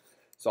example.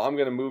 So I'm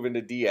going to move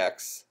into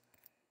DX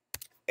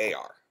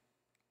AR.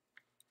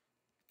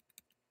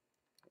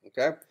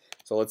 Okay,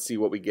 so let's see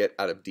what we get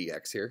out of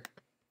DX here.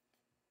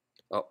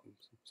 Oh,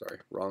 sorry,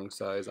 wrong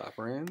size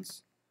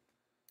operands.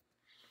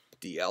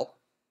 DL.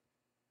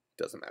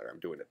 Doesn't matter, I'm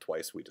doing it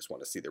twice. We just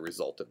want to see the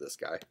result of this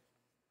guy.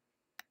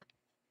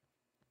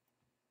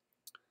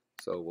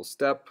 So we'll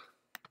step.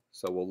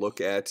 So we'll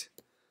look at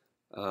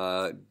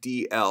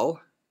DL,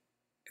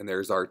 and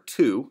there's our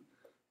 2,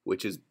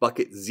 which is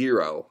bucket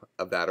 0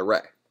 of that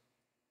array.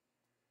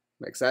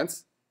 Make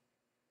sense?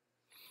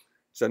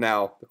 So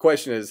now the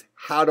question is,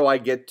 how do I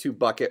get to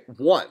bucket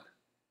 1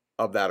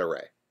 of that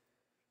array?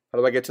 How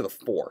do I get to the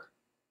 4?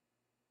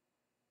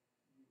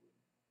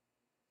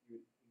 You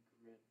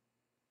increment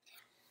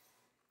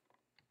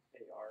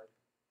AR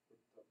with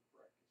the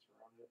brackets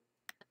around it.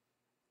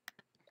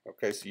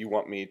 Okay, so you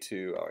want me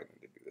to, oh, I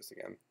need to do this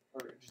again.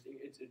 Or just,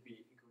 it'd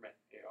be increment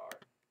AR.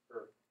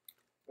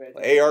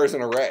 AR is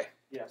an array.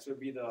 Yeah, so it'd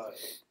be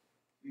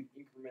you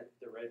increment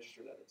the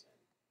register that it's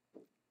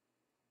in.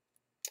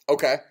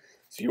 Okay,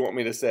 so you want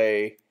me to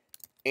say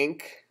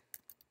inc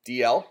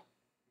DL?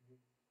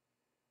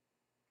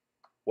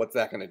 What's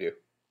that going to do?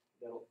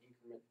 That'll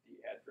increment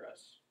the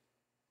address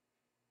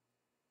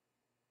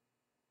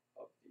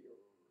of the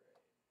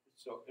array.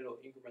 So it'll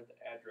increment the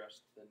address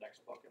to the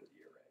next bucket of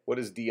the array. What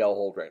does DL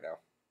hold right now?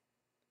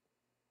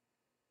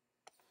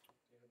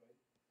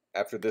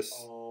 After this,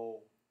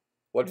 Oh.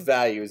 what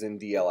value is in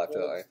DL after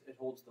that? It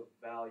holds the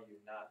value,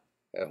 not.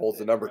 It holds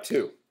the number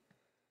 2.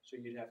 So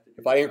you'd have to do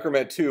If I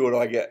increment 2, what do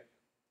I get?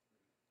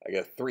 I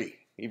get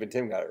 3. Even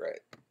Tim got it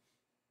right.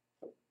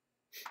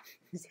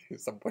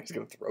 Somebody's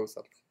going to throw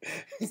something.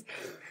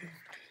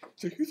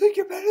 So you think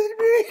you're better than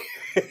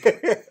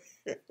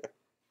me?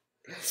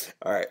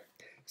 All right.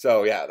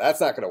 So yeah,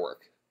 that's not going to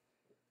work.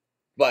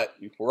 But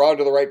we're on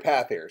to the right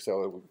path here.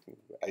 So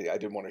I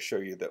didn't want to show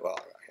you that. Well,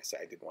 I say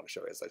I didn't want to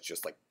show you. That's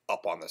just like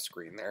up on the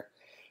screen there.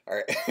 All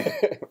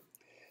right.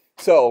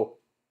 So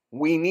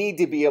we need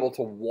to be able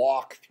to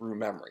walk through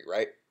memory,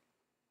 right?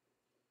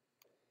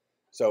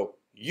 So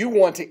you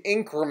want to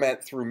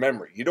increment through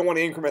memory. You don't want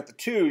to increment the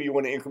 2. You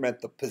want to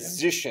increment the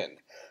position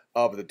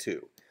of the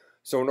 2.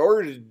 So in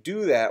order to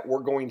do that, we're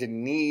going to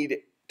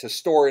need to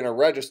store in a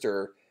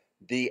register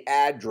the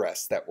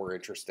address that we're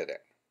interested in.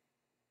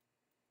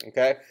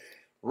 Okay?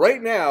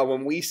 Right now,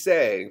 when we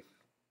say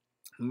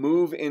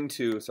move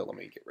into, so let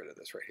me get rid of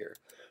this right here.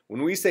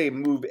 When we say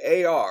move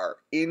AR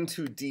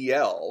into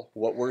DL,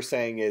 what we're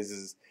saying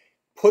is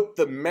put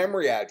the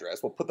memory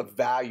address, we'll put the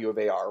value of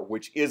AR,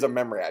 which is a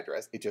memory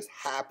address. It just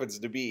happens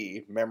to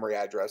be memory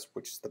address,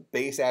 which is the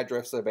base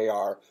address of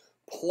AR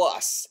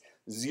plus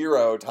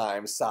 0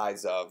 times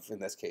size of, in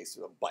this case,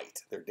 a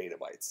byte. They're data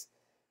bytes.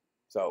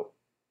 So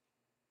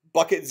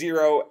bucket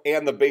 0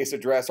 and the base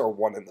address are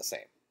one and the same.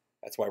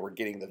 That's why we're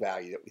getting the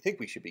value that we think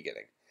we should be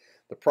getting.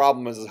 The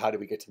problem is how do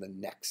we get to the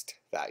next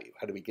value?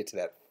 How do we get to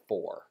that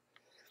 4?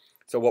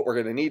 So what we're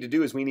going to need to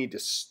do is we need to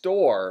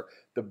store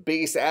the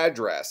base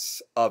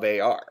address of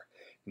AR.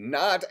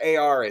 Not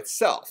AR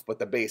itself, but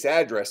the base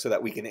address so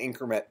that we can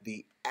increment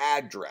the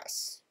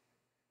address.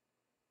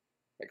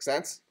 Make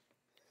sense?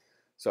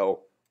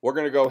 So we're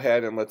going to go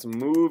ahead and let's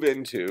move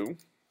into,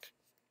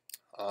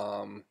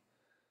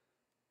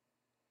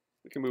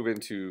 we can move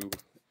into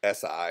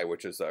SI,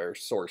 which is our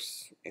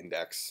source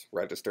index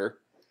register.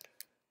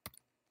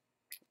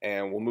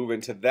 And we'll move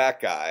into that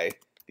guy,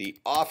 the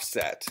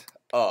offset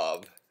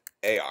of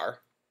AR.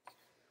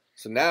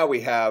 So now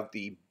we have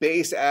the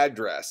base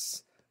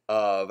address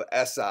of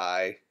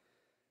SI.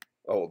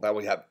 Oh, now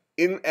we have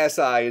in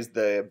SI is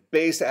the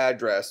base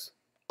address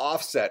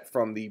offset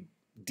from the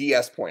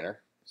DS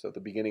pointer. So at the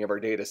beginning of our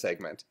data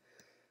segment.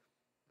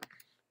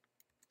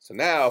 So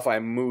now if I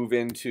move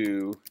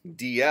into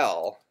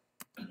DL,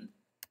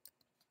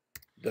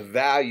 the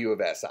value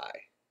of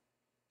SI.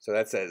 So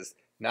that says,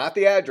 not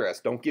the address.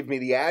 Don't give me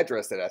the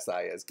address that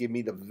SI is. Give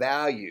me the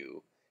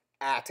value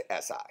at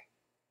SI.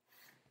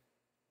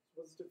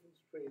 What's the difference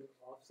between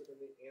offset and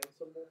the and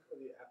symbol or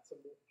the at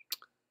symbol?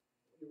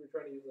 You were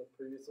trying to use that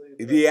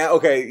previously.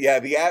 Okay, yeah,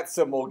 the at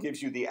symbol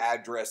gives you the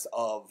address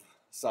of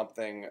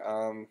something.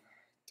 Don't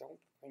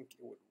think it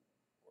would work.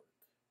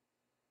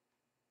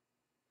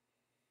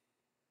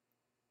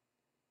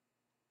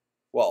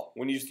 Well,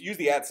 when you use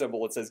the at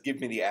symbol, it says give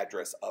me the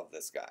address of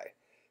this guy.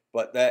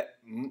 But that,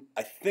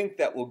 I think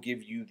that will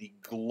give you the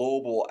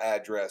global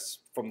address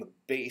from the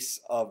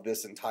base of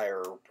this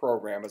entire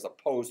program as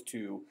opposed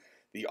to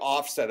the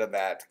offset of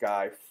that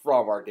guy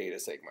from our data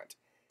segment.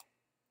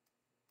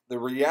 The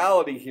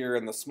reality here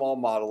in the small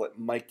model, it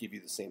might give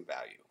you the same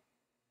value.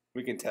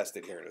 We can test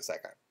it here in a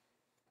second.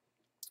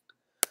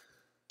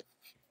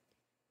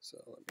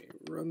 So let me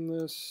run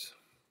this.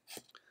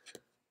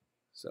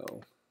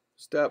 So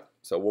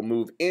we'll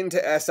move into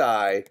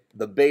SI,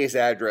 the base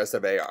address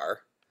of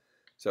AR.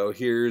 So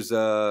here's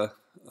SI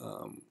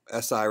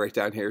right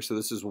down here. So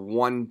this is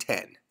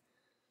 110.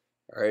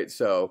 All right.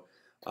 So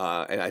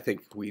and I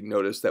think we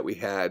noticed that we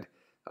had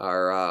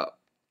our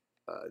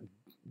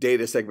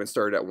data segment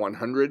started at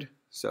 100.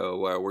 So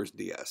where's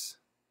DS?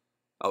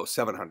 Oh,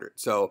 700.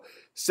 So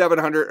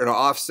 700, an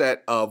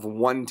offset of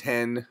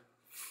 110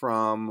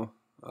 from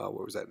what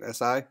was that?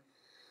 SI.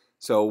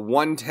 So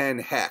 110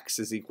 hex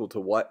is equal to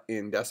what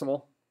in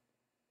decimal?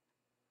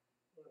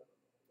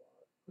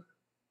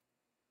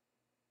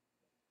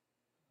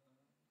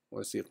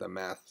 Let's see if the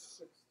math.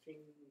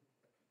 16.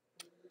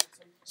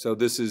 So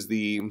this is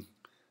the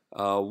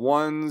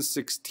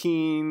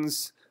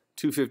 1/16,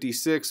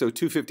 256. So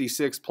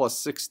 256 plus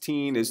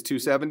 16 is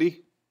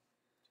 270.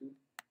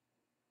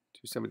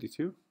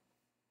 272.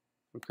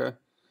 Okay.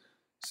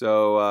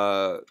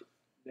 So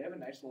They have a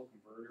nice little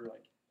converter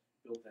like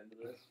built into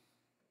this.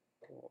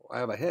 I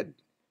have a head.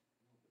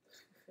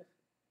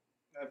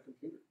 I have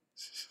computer.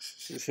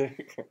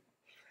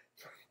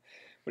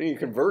 What do you need a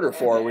converter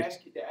for? The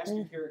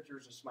ASCII character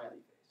is a smiley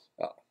face.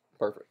 Oh,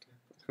 perfect.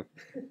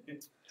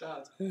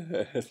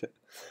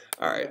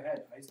 All right.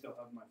 I still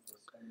have my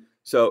first one.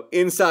 So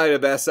inside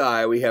of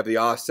SI, we have the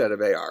offset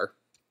of AR.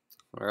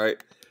 All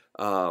right.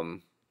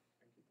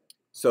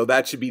 So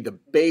that should be the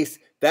base.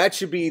 That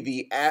should be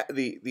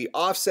the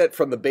offset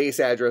from the base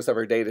address of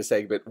our data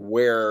segment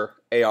where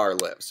AR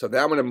lives. So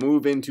now I'm going to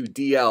move into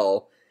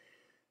DL.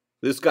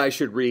 This guy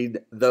should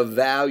read the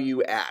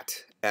value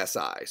at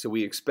SI. So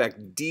we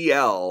expect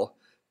DL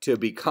to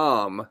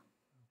become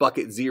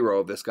bucket 0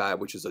 of this guy,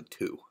 which is a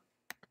 2.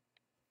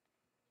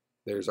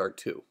 There's our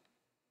 2.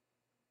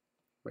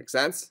 Make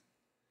sense?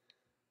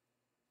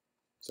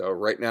 So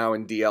right now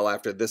in DL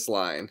after this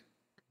line,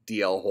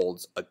 DL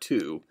holds a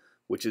 2,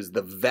 which is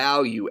the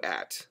value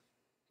at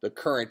the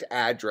current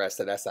address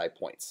that SI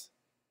points.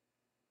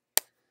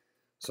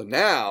 So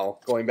now,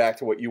 going back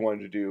to what you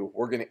wanted to do,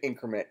 we're going to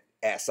increment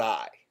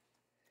SI.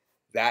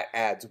 That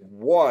adds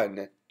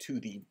 1 to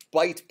the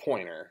byte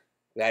pointer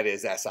that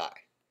is SI.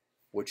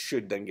 which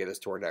should then get us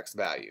to our next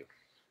value.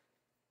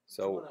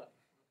 So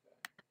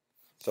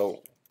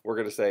we're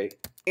going to say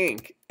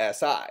inc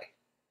SI.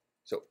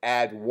 So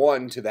add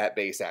 1 to that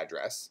base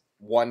address,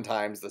 1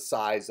 times the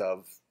size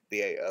of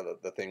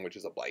the thing, which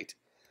is a byte.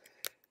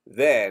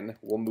 Then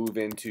we'll move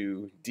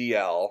into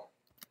DL,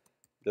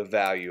 the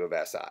value of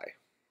SI,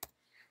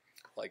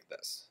 like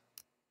this.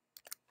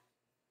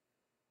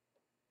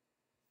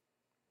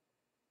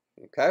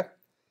 Okay.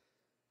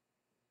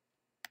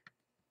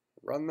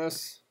 Run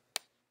this.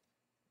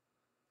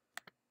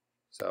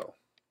 So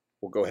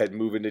we'll go ahead and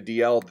move into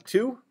DL, the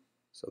 2.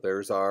 So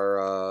there's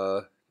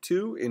our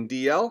 2 in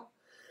DL.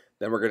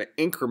 Then we're going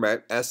to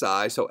increment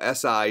SI. So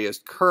SI is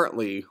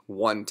currently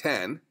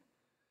 110.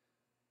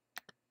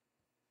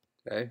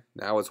 Okay,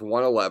 now it's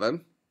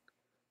 111.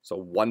 So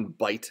 1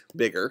 byte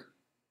bigger,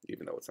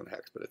 even though it's in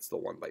hex, but it's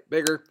still 1 byte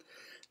bigger.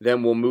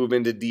 Then we'll move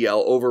into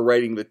DL,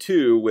 overwriting the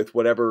 2 with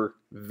whatever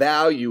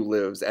value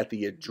lives at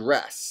the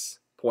address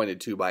pointed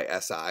to by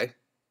SI,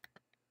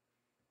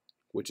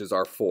 which is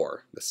our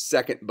 4, the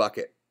second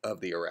bucket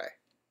of the array.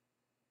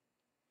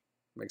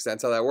 Make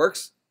sense how that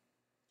works?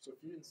 So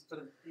if you, instead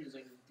of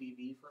using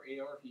DV for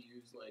AR, if you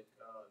use like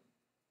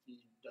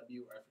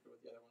DW, or I forget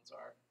what the other ones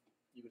are,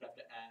 you would have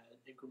to add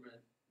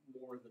increment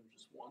more than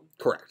just 1.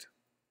 Correct.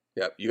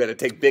 Yep, you got to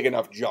take big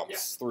enough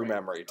jumps through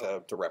memory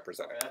to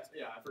represent it. That's,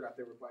 yeah, I forgot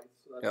they were bytes.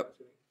 So that's Yep.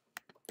 actually...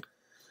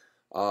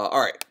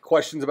 All right,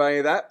 questions about any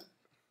of that?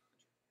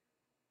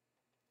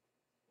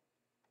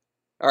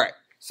 All right,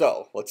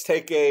 so let's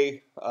take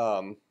a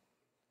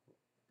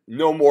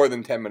no more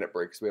than 10-minute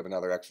break because we have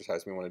another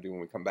exercise we want to do when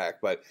we come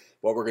back. But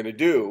what we're going to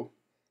do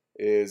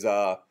is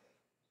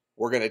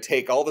we're going to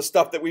take all the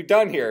stuff that we've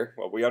done here,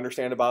 what we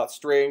understand about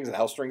strings and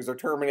how strings are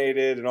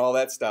terminated and all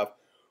that stuff.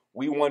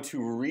 We want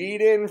to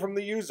read in from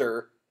the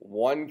user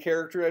 1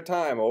 character at a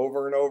time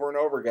over and over and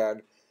over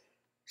again,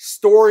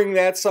 storing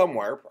that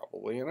somewhere,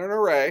 probably in an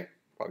array.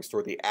 Probably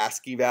store the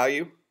ASCII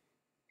value,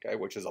 okay,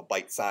 which is a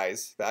byte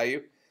size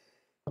value,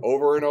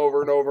 over and over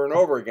and over and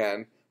over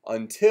again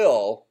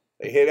until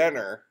they hit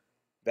enter.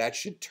 That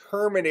should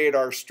terminate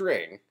our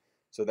string.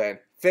 So then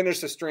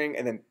finish the string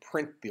and then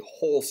print the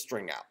whole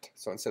string out.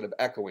 So instead of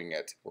echoing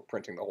it, we're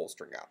printing the whole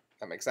string out.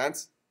 That make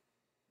sense?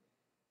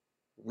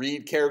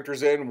 Read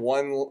characters in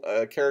 1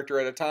 character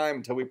at a time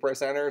until we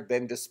press enter,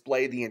 then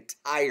display the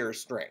entire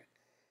string.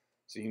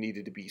 So you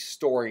needed to be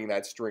storing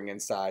that string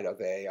inside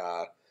of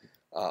a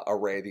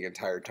array the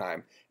entire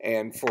time.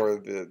 And for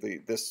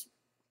this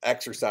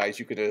exercise,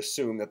 you could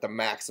assume that the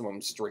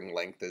maximum string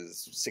length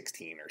is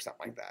 16 or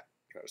something like that.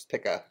 You know, just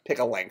pick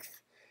a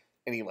length,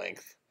 any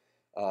length.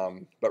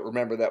 But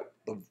remember that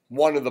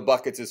one of the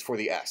buckets is for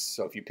the S.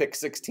 So if you pick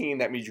 16,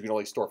 that means you can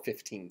only store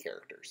 15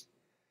 characters.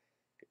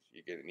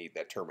 You're going to need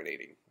that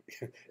terminating.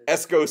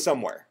 S goes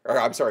somewhere. Or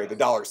I'm sorry,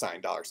 the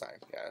 $sign.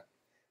 Yeah.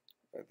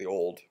 The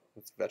old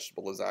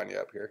vegetable lasagna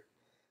up here.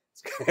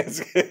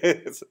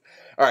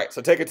 All right,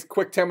 so take a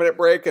quick 10-minute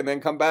break and then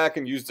come back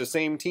and use the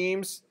same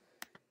teams.